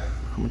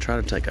 I'm gonna try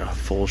to take a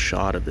full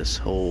shot of this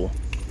whole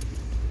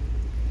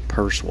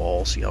purse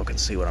wall so y'all can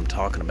see what I'm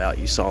talking about.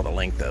 You saw the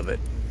length of it.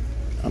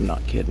 I'm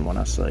not kidding when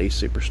I say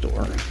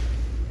Superstore.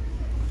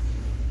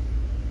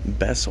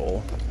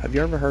 Bessel. Have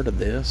you ever heard of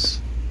this?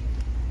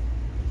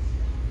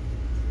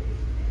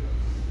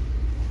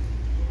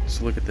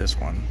 So look at this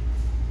one.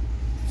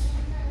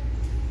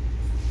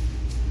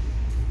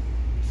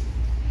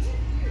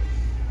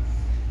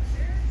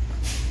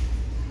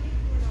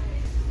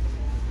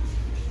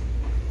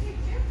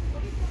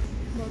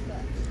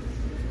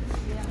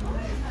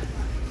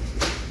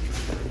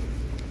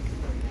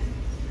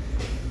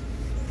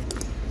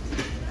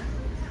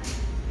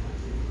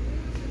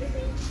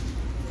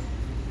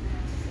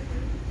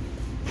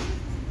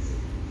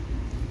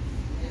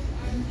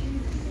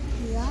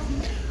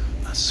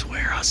 I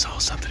swear I saw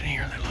something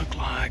here that looked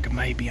like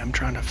maybe. I'm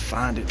trying to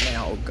find it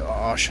now. Oh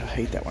gosh, I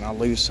hate that when I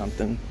lose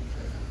something.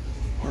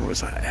 Where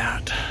was I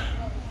at?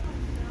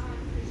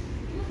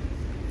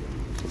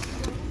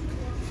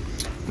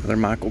 Another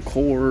Michael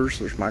Kors.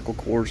 There's Michael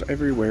Kors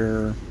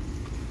everywhere.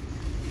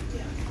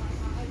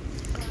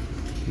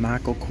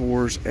 Michael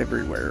Kors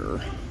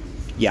everywhere.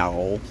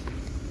 Y'all.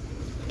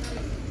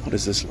 What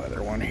is this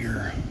leather one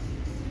here?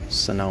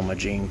 Sonoma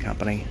Jean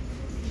Company.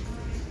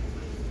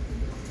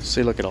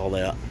 See, look at all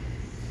that.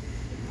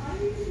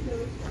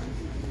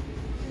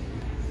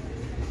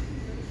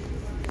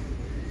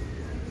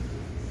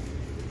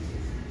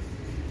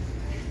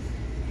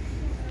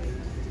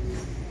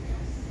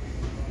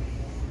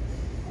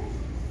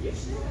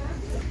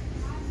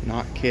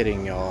 Not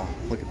kidding, y'all.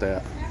 Look at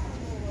that.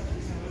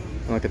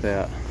 Look at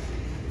that.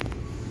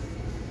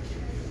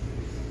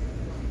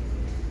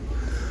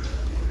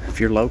 If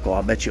you're local,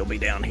 I bet you'll be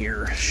down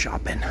here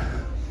shopping.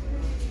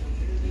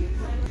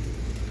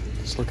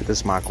 Let's look at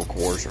this Michael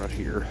Kors right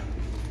here.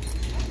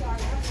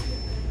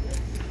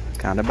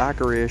 Kind of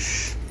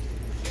bikerish.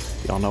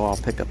 Y'all know I'll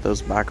pick up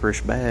those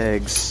bikerish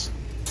bags.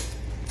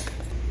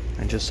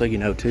 And just so you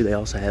know too, they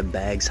also have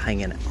bags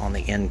hanging on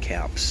the end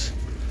caps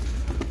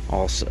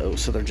also,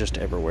 so they're just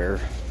everywhere.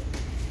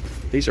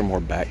 These are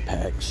more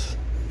backpacks,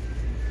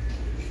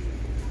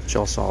 which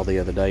y'all saw the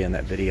other day in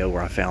that video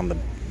where I found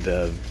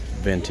the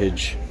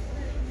vintage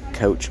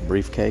Coach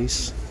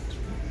briefcase.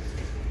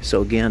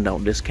 So again,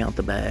 don't discount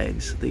the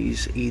bags.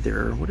 These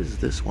either, what is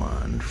this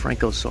one?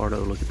 Franco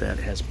Sardo, look at that,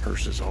 it has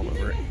purses all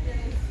over it.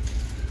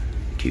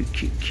 Cute,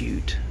 cute,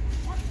 cute.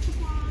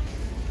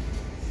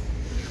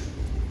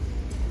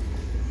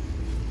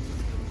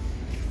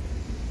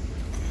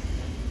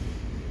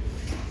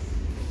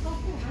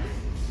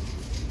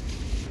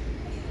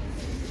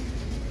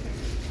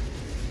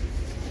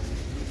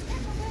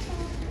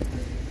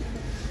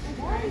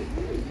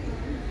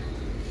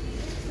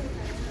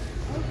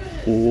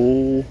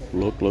 Oh,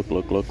 look, look,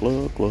 look, look,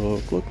 look,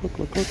 look, look, look,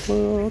 look, look,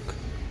 look.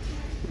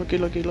 Looky,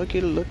 looky,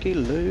 looky, looky,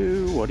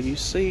 loo. What do you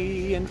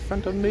see in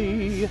front of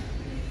me?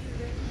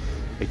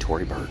 A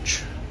Tory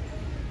birch.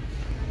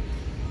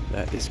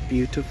 That is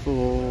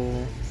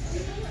beautiful.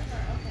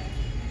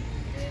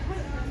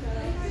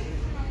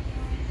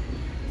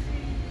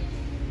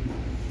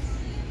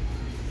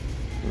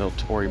 Little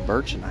Tory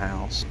birch in the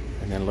house.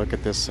 And then look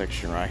at this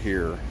section right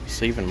here.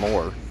 It's even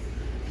more.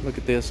 Look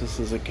at this. This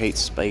is a Kate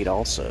Spade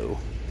also.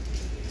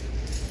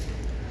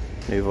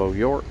 Nouveau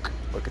York.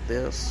 Look at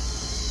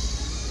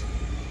this.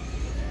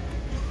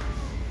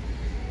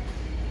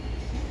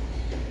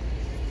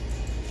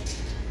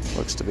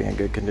 Looks to be in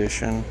good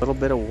condition. A little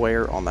bit of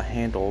wear on the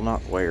handle.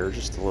 Not wear,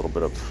 just a little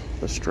bit of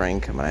the string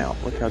coming out.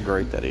 Look how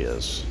great that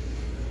is.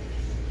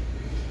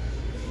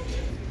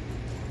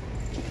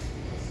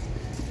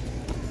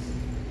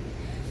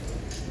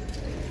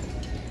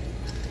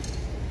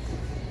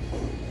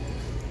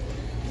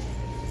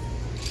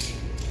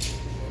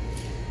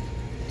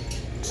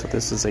 So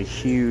this is a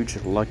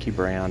huge Lucky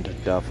Brand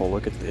duffel.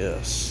 Look at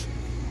this.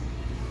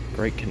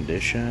 Great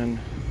condition.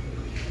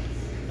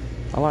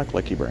 I like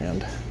Lucky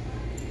Brand.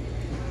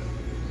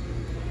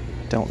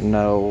 Don't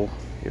know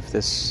if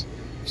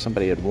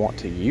somebody would want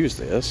to use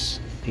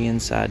this. The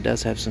inside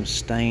does have some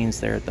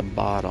stains there at the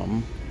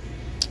bottom.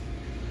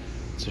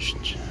 So,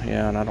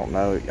 yeah, and I don't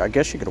know. I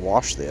guess you could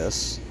wash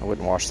this. I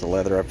wouldn't wash the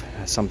leather.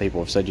 Some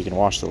people have said you can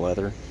wash the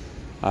leather.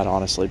 I'd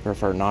honestly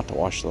prefer not to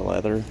wash the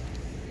leather.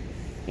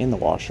 In the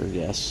washer,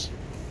 yes.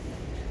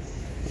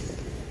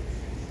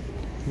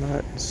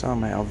 But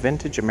somehow,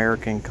 Vintage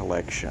American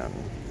Collection.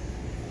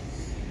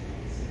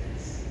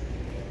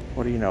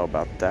 What do you know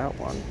about that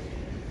one?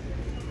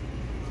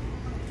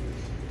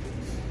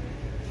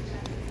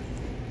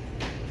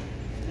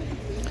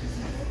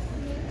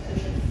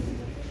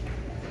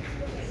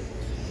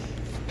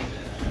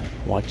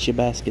 Watch your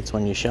baskets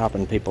when you're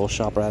shopping. People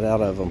shop right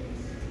out of them.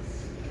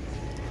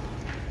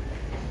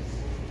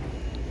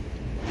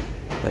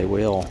 They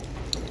will.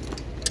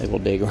 They will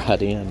dig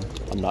right in.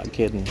 I'm not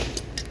kidding.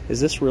 Is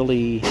this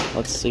really...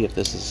 Let's see if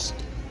this is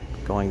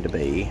going to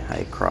be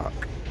a croc.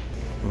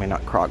 I mean,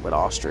 not croc, but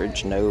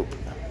ostrich. Nope.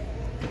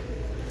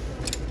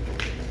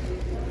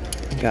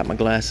 Got my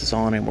glasses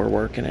on and we're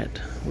working it.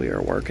 We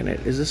are working it.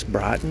 Is this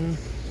Brighton?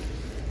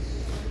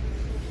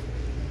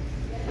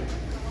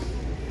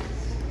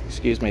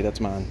 Excuse me, that's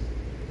mine.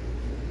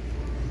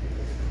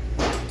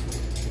 Oh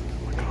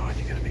my God,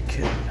 you gotta be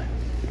kidding.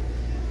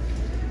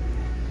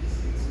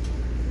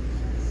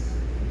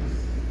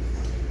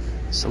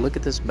 So look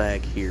at this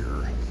bag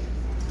here.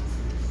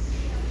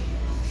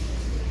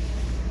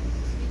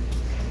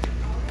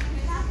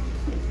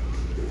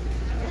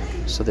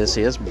 So this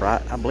is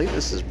Brighton. I believe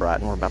this is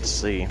Brighton we're about to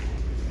see.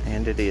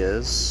 And it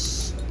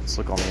is. Let's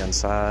look on the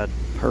inside.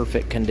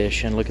 Perfect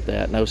condition. Look at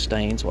that. No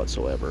stains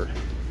whatsoever.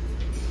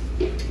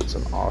 It's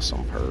an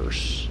awesome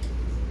purse.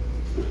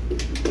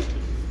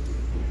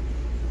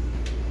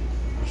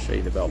 I'll show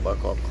you the belt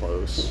buckle up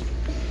close.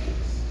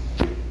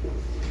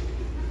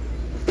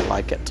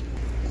 Like it.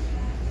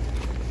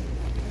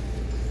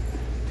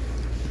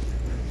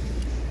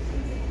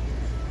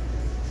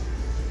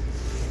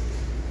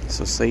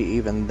 So see,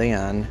 even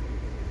then,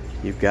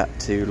 you've got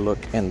to look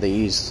in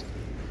these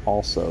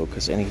also,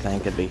 because anything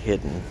could be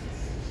hidden.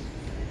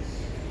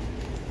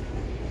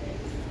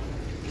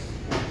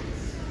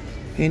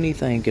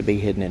 Anything could be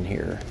hidden in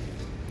here.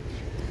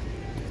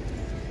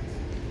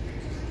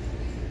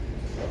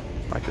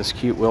 Like this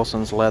cute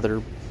Wilson's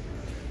leather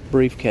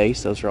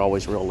briefcase. Those are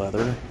always real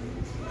leather.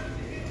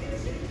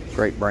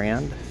 Great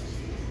brand.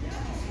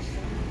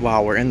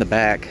 While we're in the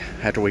back,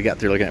 after we got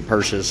through looking at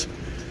purses,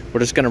 we're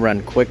just going to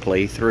run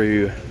quickly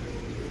through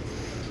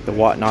the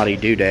Whatnaughty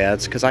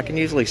doodads, because I can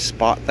usually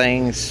spot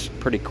things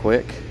pretty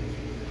quick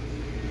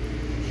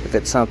if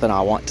it's something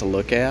I want to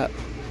look at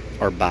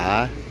or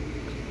buy.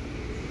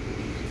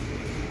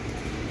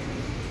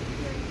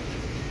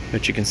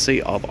 But you can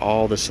see of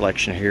all the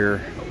selection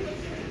here,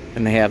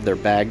 and they have their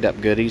bagged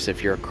up goodies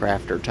if you're a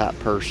crafter type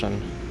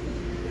person.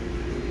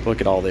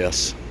 Look at all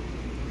this.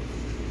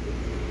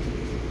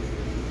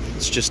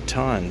 It's just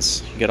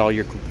tons. You get all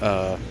your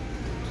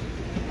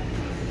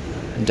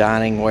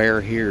dining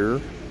wear here,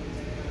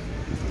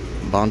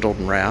 bundled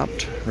and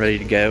wrapped, ready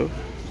to go.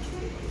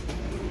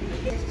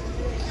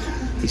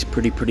 These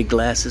pretty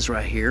glasses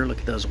right here. Look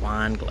at those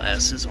wine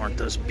glasses. Aren't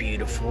those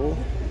beautiful?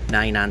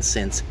 99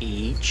 cents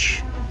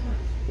each.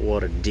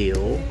 What a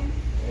deal.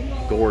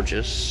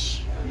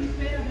 Gorgeous.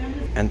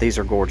 And these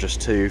are gorgeous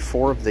too.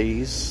 4 of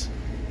these,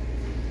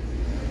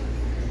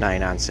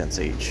 99 cents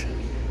each.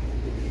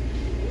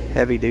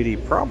 Heavy duty,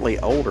 probably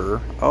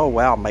older. Oh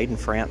wow, made in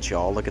France,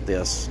 y'all. Look at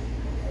this.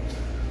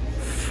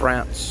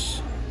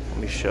 France. Let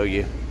me show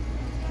you.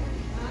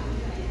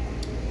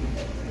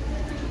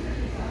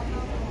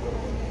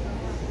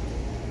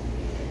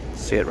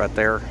 See it right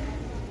there?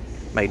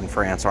 Made in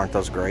France. Aren't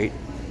those great?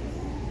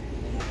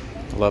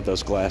 I love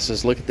those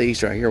glasses. Look at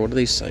these right here. What do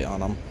these say on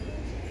them?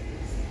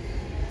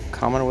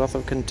 Commonwealth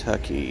of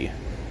Kentucky.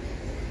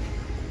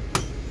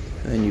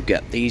 And then you've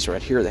got these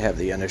right here that have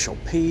the initial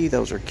P.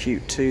 Those are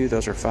cute too.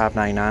 Those are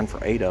 $5.99 for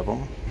 8 of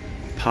them.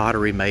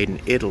 Pottery made in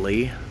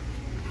Italy.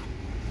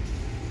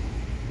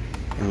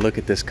 And look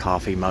at this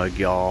coffee mug,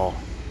 y'all.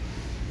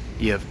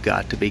 You've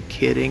got to be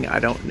kidding. I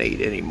don't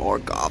need any more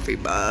coffee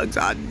mugs.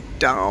 I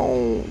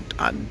don't.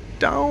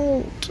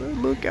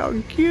 Look how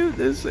cute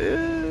this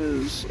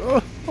is.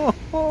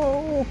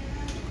 Oh.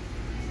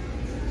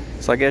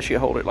 So I guess you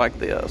hold it like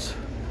this.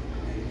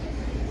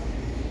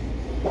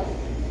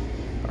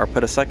 Or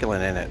put a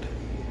succulent in it.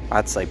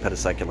 I'd say put a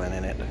succulent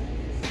in it.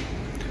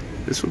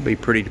 This would be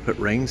pretty to put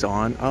rings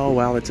on. Oh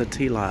wow, it's a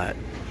tea light.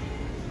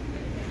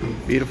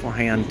 Beautiful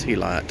hand tea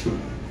light.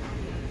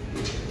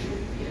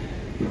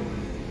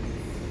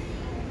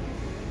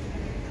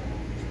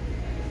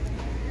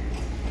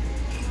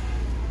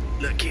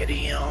 Look at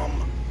him.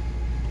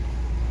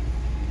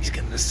 He's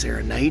gonna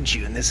serenade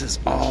you, and this is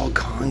all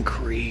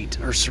concrete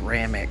or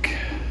ceramic.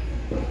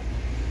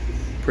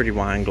 Pretty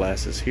wine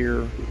glasses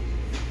here.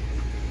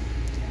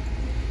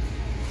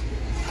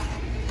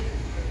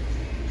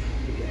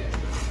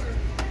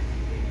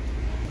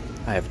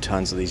 I have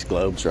tons of these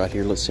globes right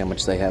here. Let's see how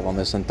much they have on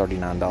this one.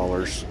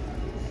 $39.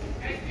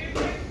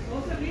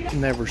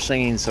 Never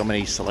seen so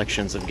many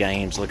selections of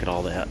games. Look at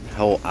all that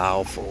whole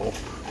aisle full.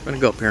 I'm gonna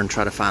go up here and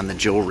try to find the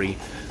jewelry.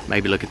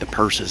 Maybe look at the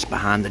purses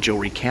behind the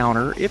jewelry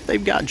counter. If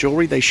they've got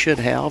jewelry, they should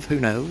have. Who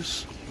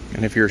knows?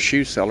 And if you're a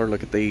shoe seller,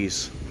 look at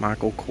these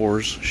Michael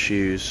Kors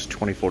shoes,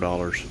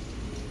 $24.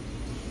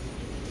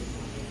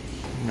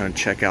 I'm gonna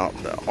check out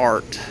the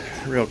art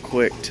real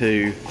quick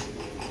too.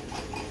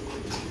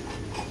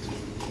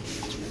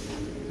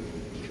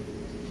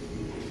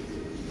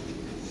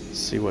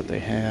 See what they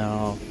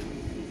have.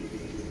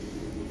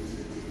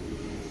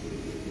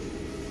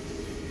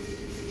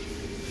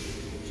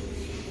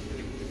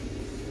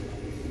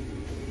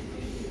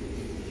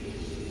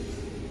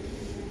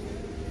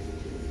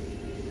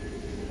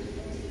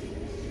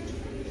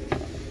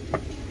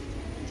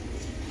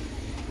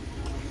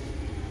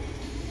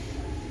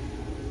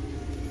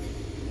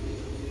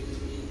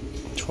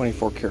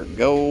 .24 karat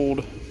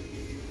gold,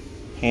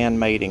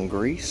 handmade in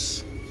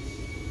Greece.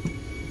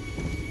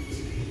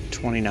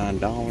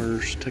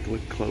 $29. Take a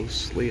look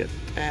closely at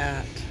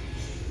that.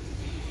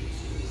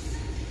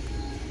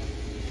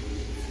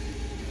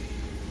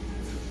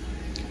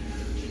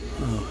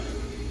 Oh,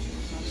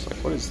 it's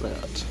like, what is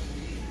that?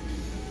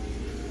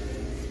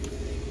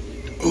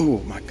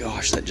 Oh my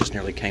gosh, that just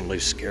nearly came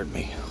loose, scared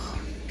me.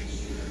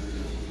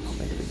 I'll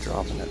maybe be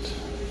dropping it.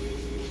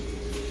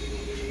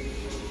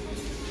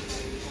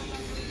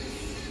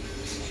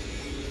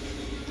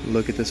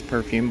 Look at this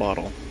perfume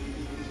bottle.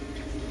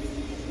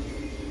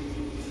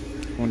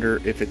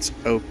 Wonder if it's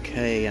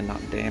okay and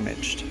not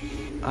damaged.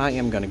 I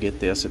am gonna get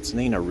this. It's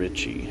Nina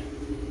Ricci.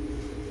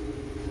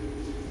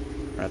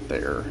 Right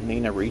there,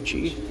 Nina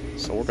Ricci.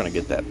 So we're gonna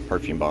get that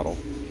perfume bottle.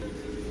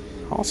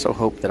 I also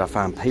hope that I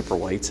find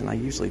paperweights, and I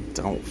usually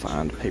don't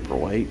find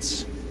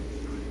paperweights.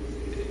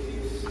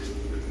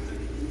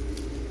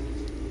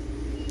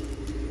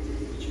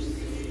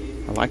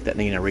 I like that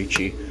Nina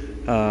Ricci.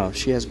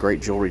 She has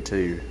great jewelry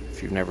too,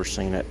 if you've never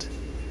seen it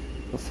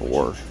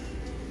before.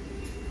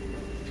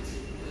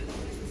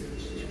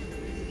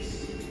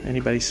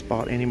 Anybody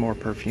spot any more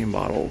perfume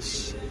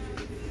bottles?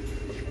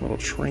 Little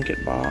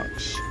trinket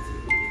box.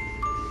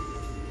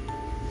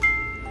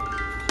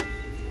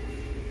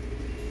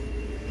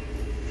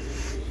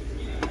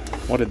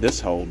 What did this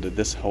hold? Did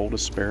this hold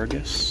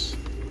asparagus?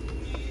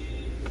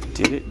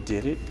 Did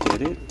it?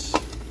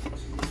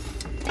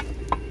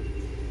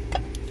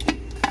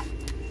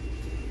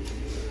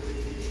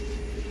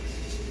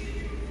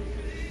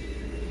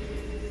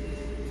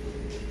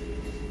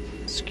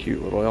 It's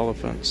cute little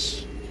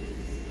elephants.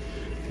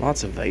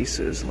 Lots of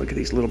vases. Look at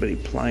these little bitty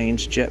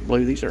planes, jet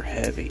blue. These are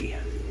heavy.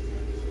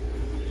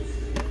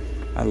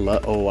 I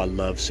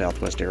love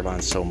Southwest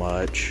Airlines so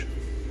much.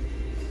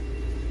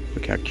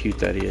 Look how cute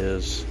that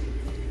is.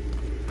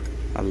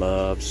 I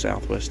love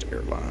Southwest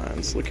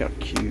Airlines. Look how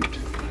cute.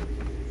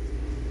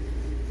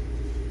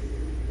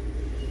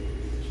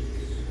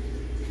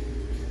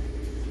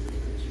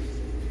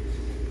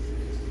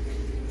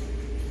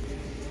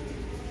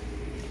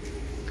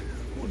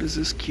 What is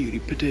this cutie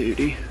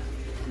patootie?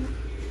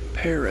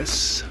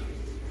 Paris.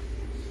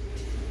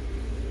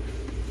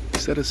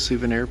 Is that a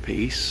souvenir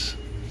piece?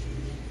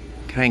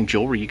 You can hang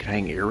jewelry, you can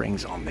hang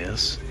earrings on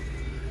this.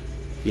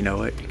 You know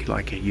what? You could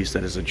like use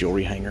that as a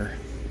jewelry hanger.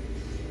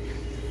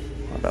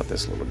 What about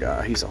this little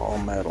guy? He's all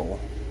metal.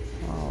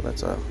 Oh,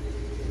 that's a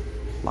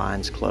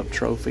Lions Club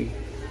trophy.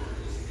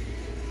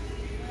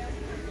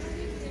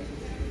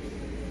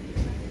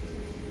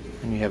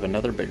 And you have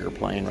another bigger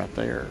plane right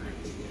there.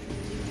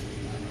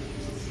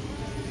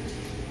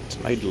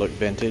 It's made to look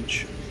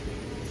vintage.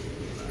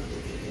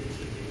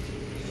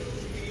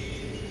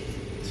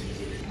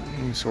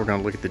 So we're going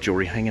to look at the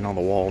jewelry hanging on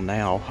the wall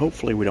now.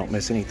 Hopefully we don't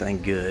miss anything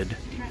good.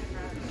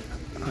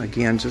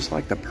 Again, just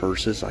like the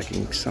purses, I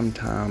can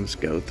sometimes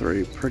go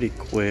through pretty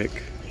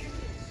quick.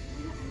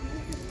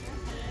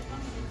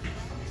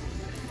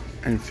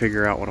 and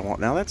figure out what I want.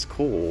 Now that's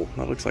cool.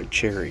 That looks like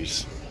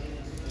cherries.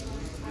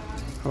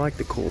 I like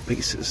the cool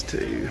pieces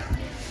too.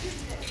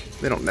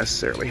 They don't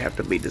necessarily have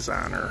to be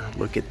designer.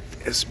 Look at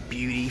this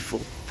beautiful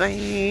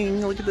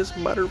thing. Look at this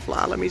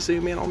butterfly. Let me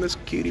zoom in on this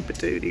cutie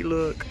patootie.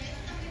 Look.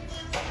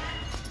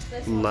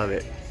 Love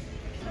it.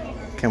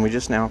 Can we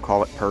just now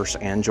call it purse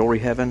and jewelry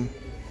heaven?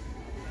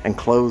 And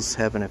clothes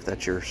heaven if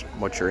that's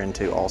what you're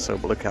into also.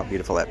 But look how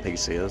beautiful that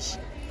piece is.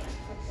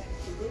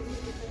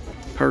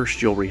 Purse,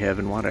 jewelry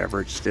heaven,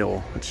 whatever. It's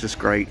just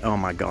great. Oh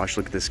my gosh,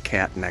 look at this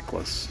cat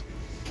necklace.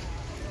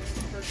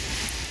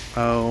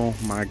 Oh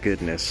my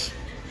goodness.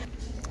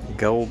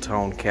 Gold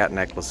tone cat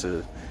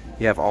necklaces.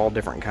 You have all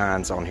different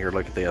kinds on here.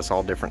 Look at this.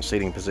 All different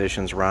seating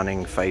positions,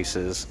 running,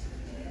 faces.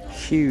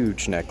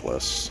 Huge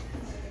necklace.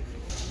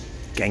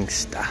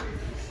 Gangsta.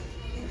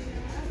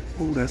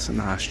 Oh, that's a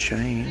nice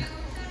chain.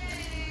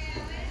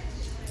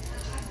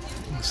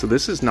 So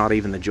this is not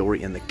even the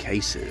jewelry in the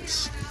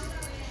cases.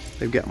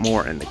 They've got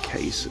more in the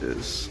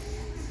cases.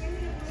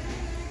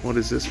 What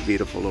is this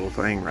beautiful little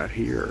thing right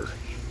here?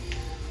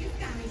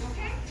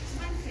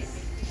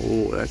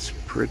 Oh, that's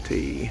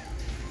pretty.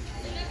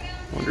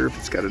 Wonder if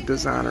it's got a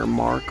designer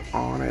mark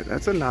on it.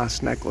 That's a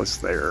nice necklace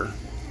there.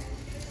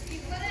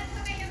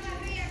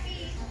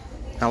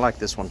 I like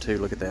this one too.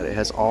 Look at that. It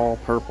has all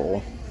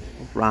purple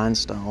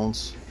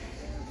rhinestones.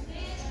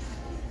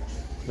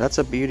 That's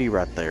a beauty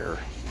right there.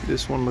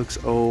 This one looks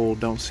old.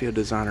 Don't see a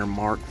designer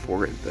mark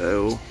for it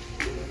though.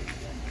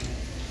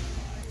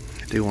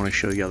 I do want to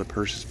show you other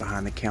purses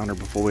behind the counter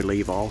before we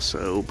leave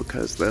also,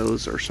 because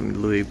those are some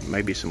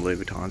maybe some Louis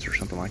Vuittons or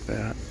something like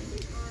that.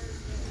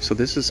 So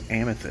this is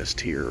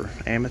amethyst here.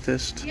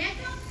 Amethyst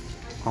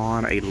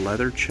on a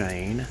leather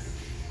chain.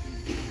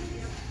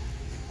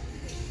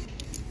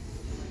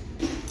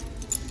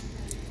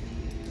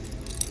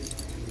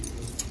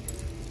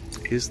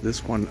 Is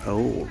this one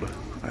old?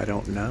 I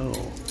don't know.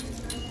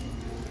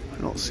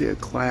 I don't see a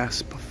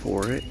clasp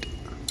for it.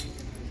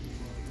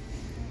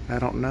 I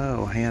don't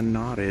know. Hand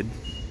knotted.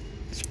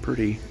 It's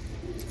pretty.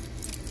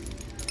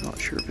 Not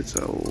sure if it's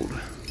old.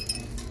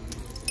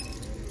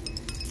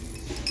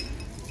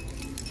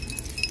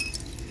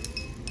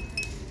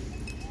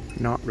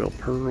 Not real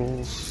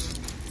pearls.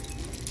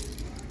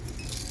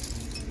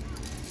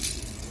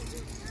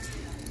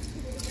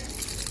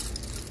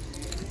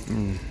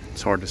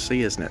 It's hard to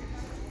see, isn't it?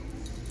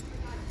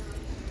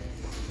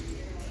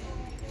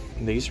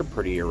 These are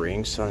pretty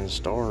earrings, sun and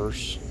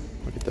stars.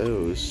 Look at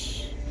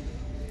those.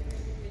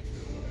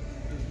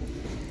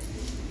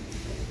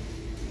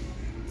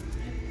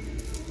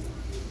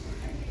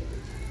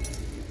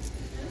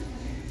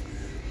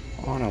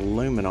 On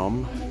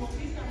aluminum.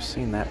 I've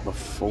seen that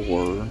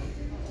before.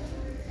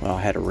 Well,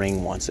 I had a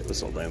ring once, it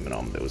was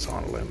aluminum, that was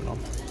on aluminum.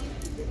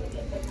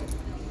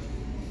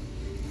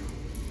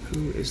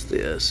 Who is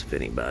this, if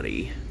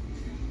anybody?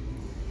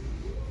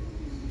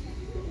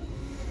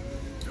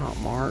 Not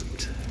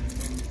marked.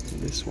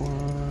 This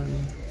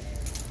one.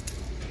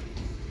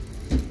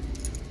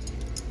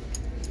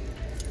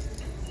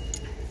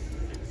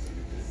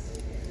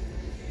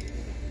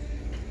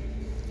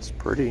 It's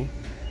pretty.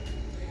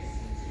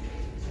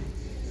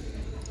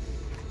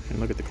 And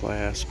look at the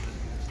clasp.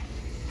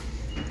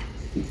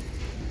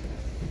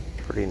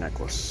 Pretty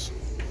necklace.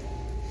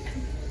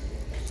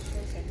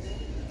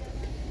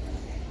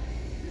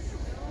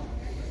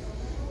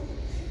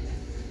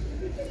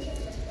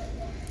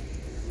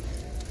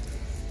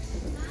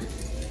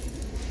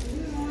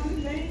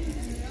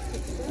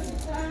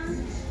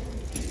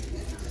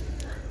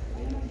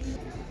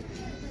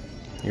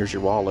 Here's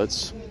your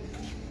wallets.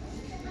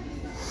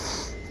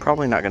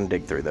 Probably not going to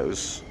dig through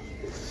those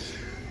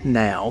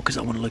now because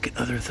I want to look at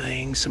other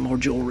things, some more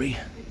jewelry.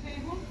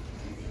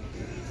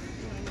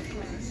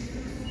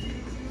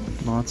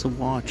 Lots of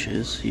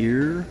watches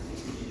here.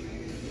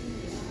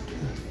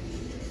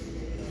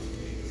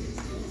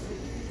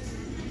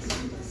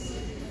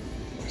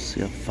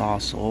 See a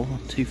fossil,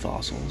 2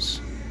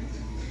 fossils.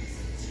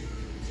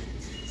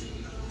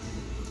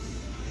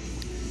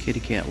 Kitty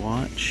cat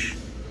watch.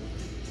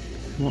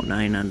 I want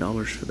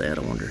 $99 for that.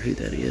 I wonder who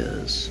that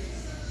is.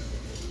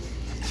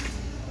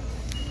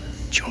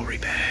 Jewelry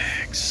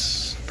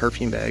bags.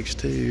 Perfume bags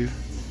too.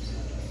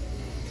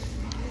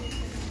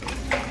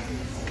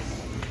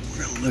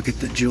 We're gonna look at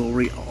the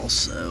jewelry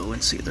also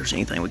and see if there's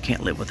anything we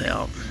can't live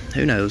without.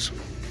 Who knows?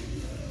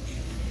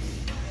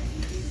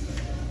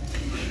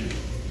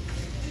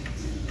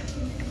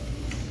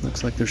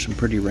 Looks like there's some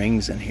pretty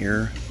rings in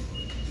here.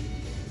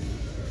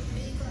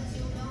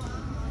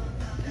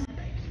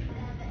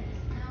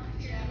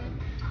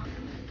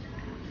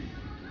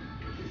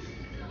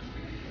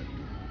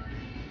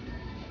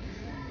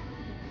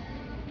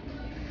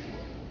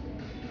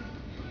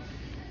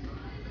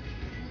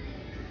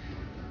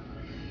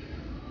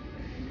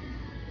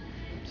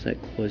 Is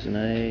that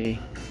cloisonne?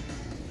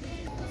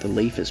 The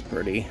leaf is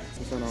pretty.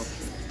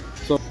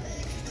 So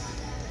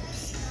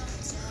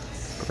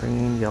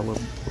Green, yellow,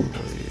 blue.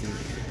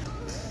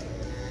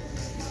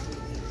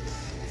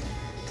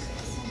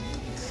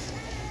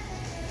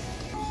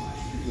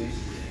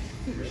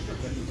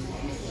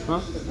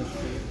 Huh?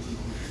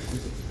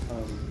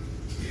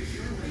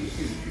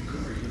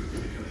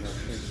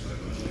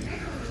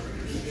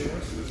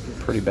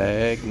 Pretty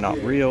bag, not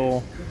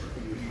real.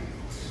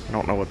 I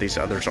don't know what these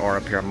others are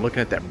up here. I'm looking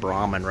at that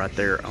Brahmin right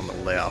there on the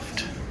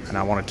left, and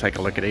I want to take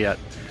a look at it.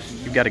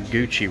 You've got a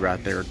Gucci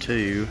right there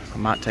too. I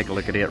might take a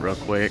look at it real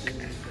quick.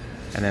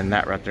 And then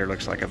that right there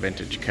looks like a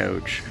vintage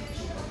Coach.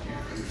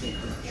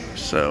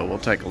 So we'll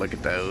take a look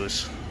at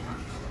those.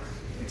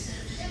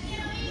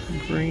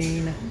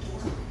 Green.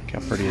 Look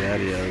how pretty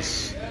that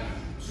is.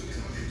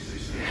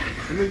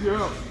 Let me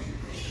go.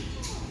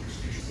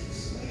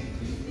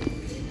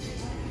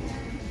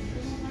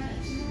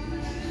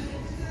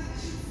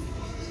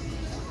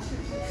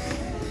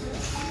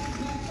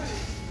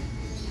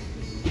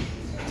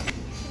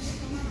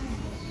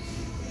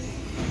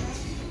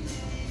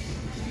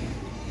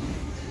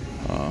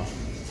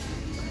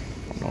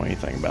 Don't know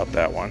anything about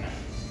that one.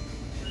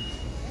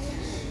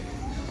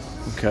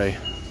 Okay.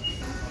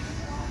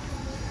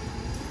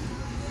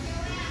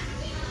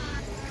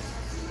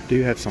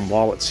 Do have some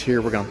wallets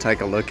here we're going to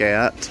take a look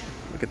at.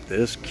 Look at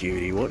this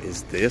cutie. What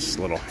is this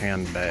little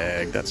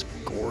handbag? That's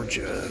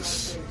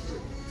gorgeous.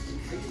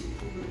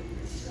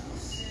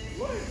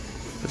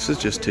 This is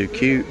just too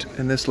cute,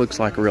 and this looks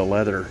like real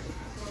leather.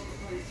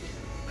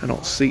 I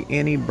don't see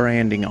any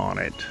branding on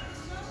it.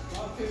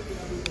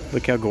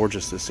 Look how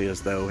gorgeous this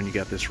is though, and you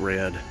got this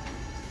red.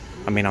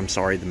 I'm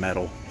sorry, the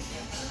metal.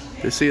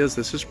 This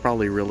is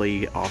probably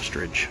really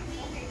ostrich.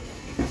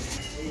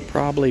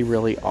 Probably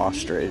really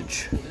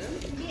ostrich.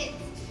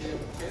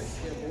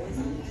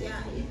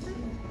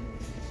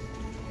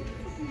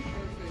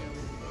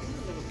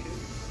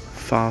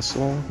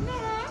 Fossil.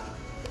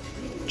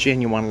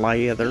 Genuine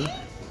leather.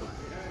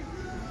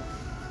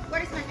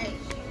 What is my age?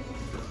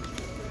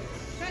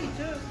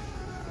 22.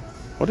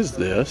 What is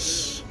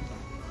this?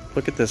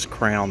 Look at this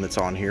crown that's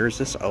on here. Is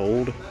this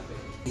old?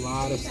 A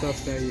lot of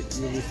stuff that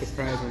you'll be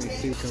surprised when you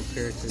see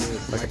compared to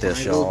this. Look at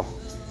this, y'all.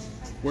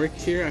 Work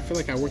here, I feel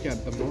like I work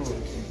at the mall.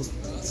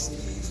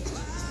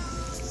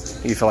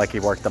 You feel like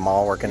you worked the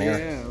mall working here?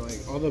 Yeah, like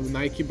all the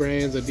Nike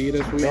brands,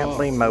 Adidas,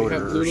 Bentley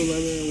Motors, we have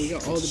Lululemon, we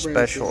got all the brands.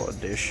 special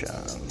edition.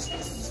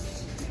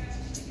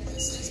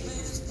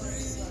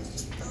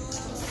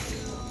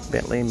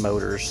 Bentley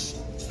Motors.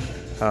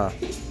 Huh.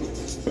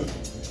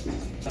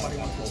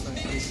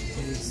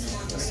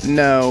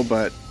 No,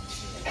 but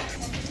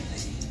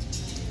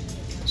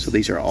so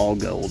these are all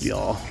gold,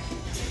 y'all.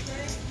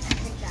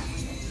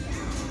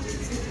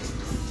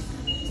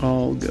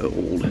 All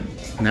gold.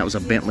 And that was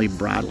a Bentley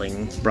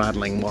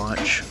bridling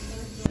watch.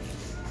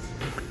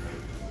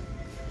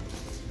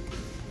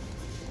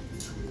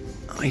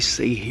 I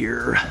see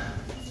here.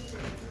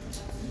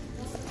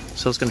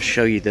 So I was going to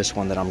show you this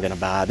one that I'm going to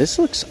buy. This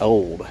looks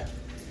old.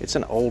 It's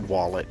an old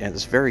wallet, and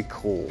it's very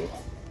cool.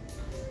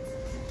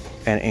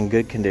 And in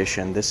good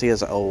condition. This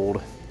is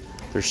old.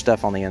 There's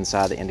stuff on the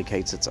inside that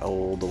indicates it's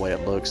old, the way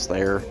it looks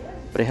there.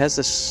 But it has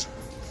this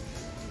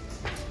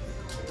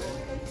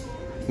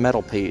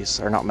metal piece,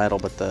 or not metal,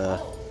 but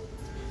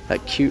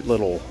that cute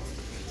little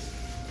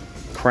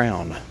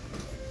crown,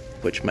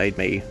 which made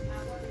me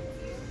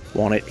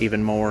want it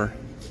even more.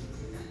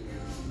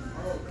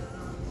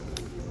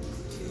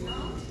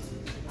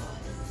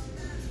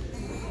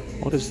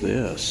 What is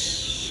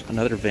this?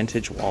 Another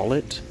vintage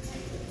wallet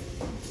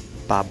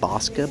by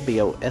Bosca,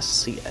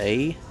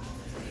 B-O-S-C-A.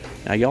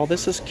 Now, y'all,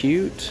 this is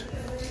cute.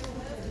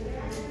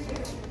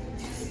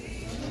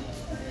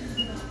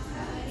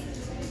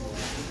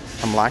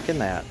 I'm liking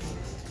that.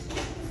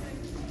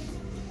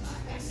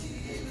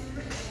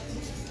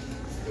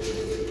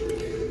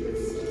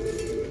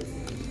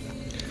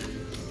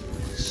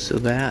 So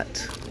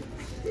that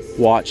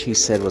watch, he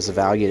said, was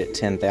valued at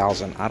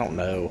 $10,000. I don't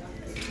know.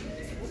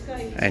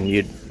 And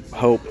you'd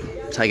hope,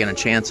 taking a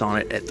chance on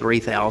it at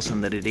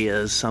 $3,000, that it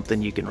is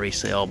something you can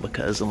resell,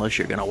 because unless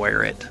you're gonna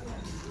wear it,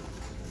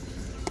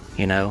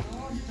 you know,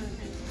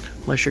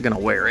 unless you're gonna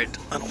wear it,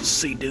 I don't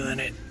see doing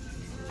it.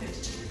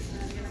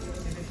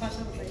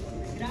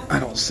 I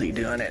don't see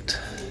doing it.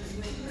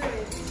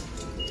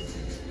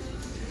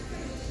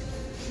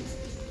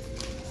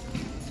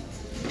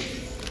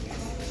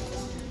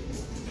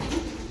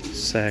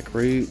 Sack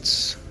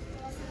roots.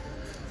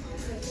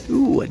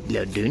 Ooh, a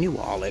little Dooney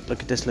wallet.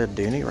 Look at this little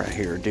Dooney right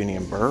here,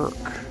 Dooney&Bourke.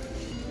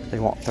 They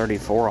want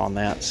 34 on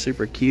that.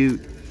 Super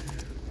cute.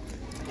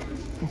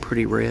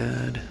 Pretty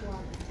red.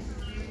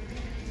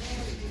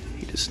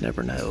 You just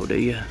never know, do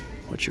you?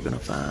 What you're gonna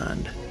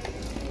find.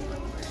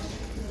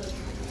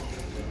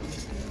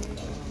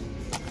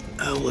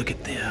 Oh, look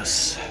at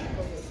this.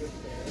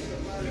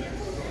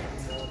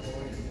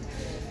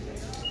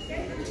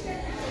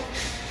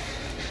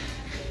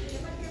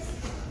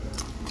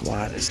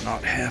 White is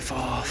not half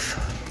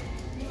off.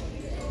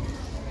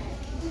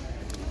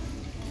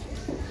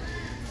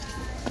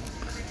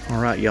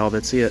 Alright, y'all,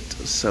 that's it.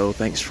 So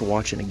thanks for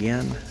watching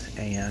again,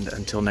 and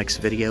until next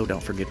video,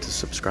 don't forget to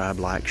subscribe,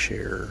 like,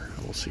 share.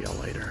 We'll see y'all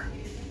later.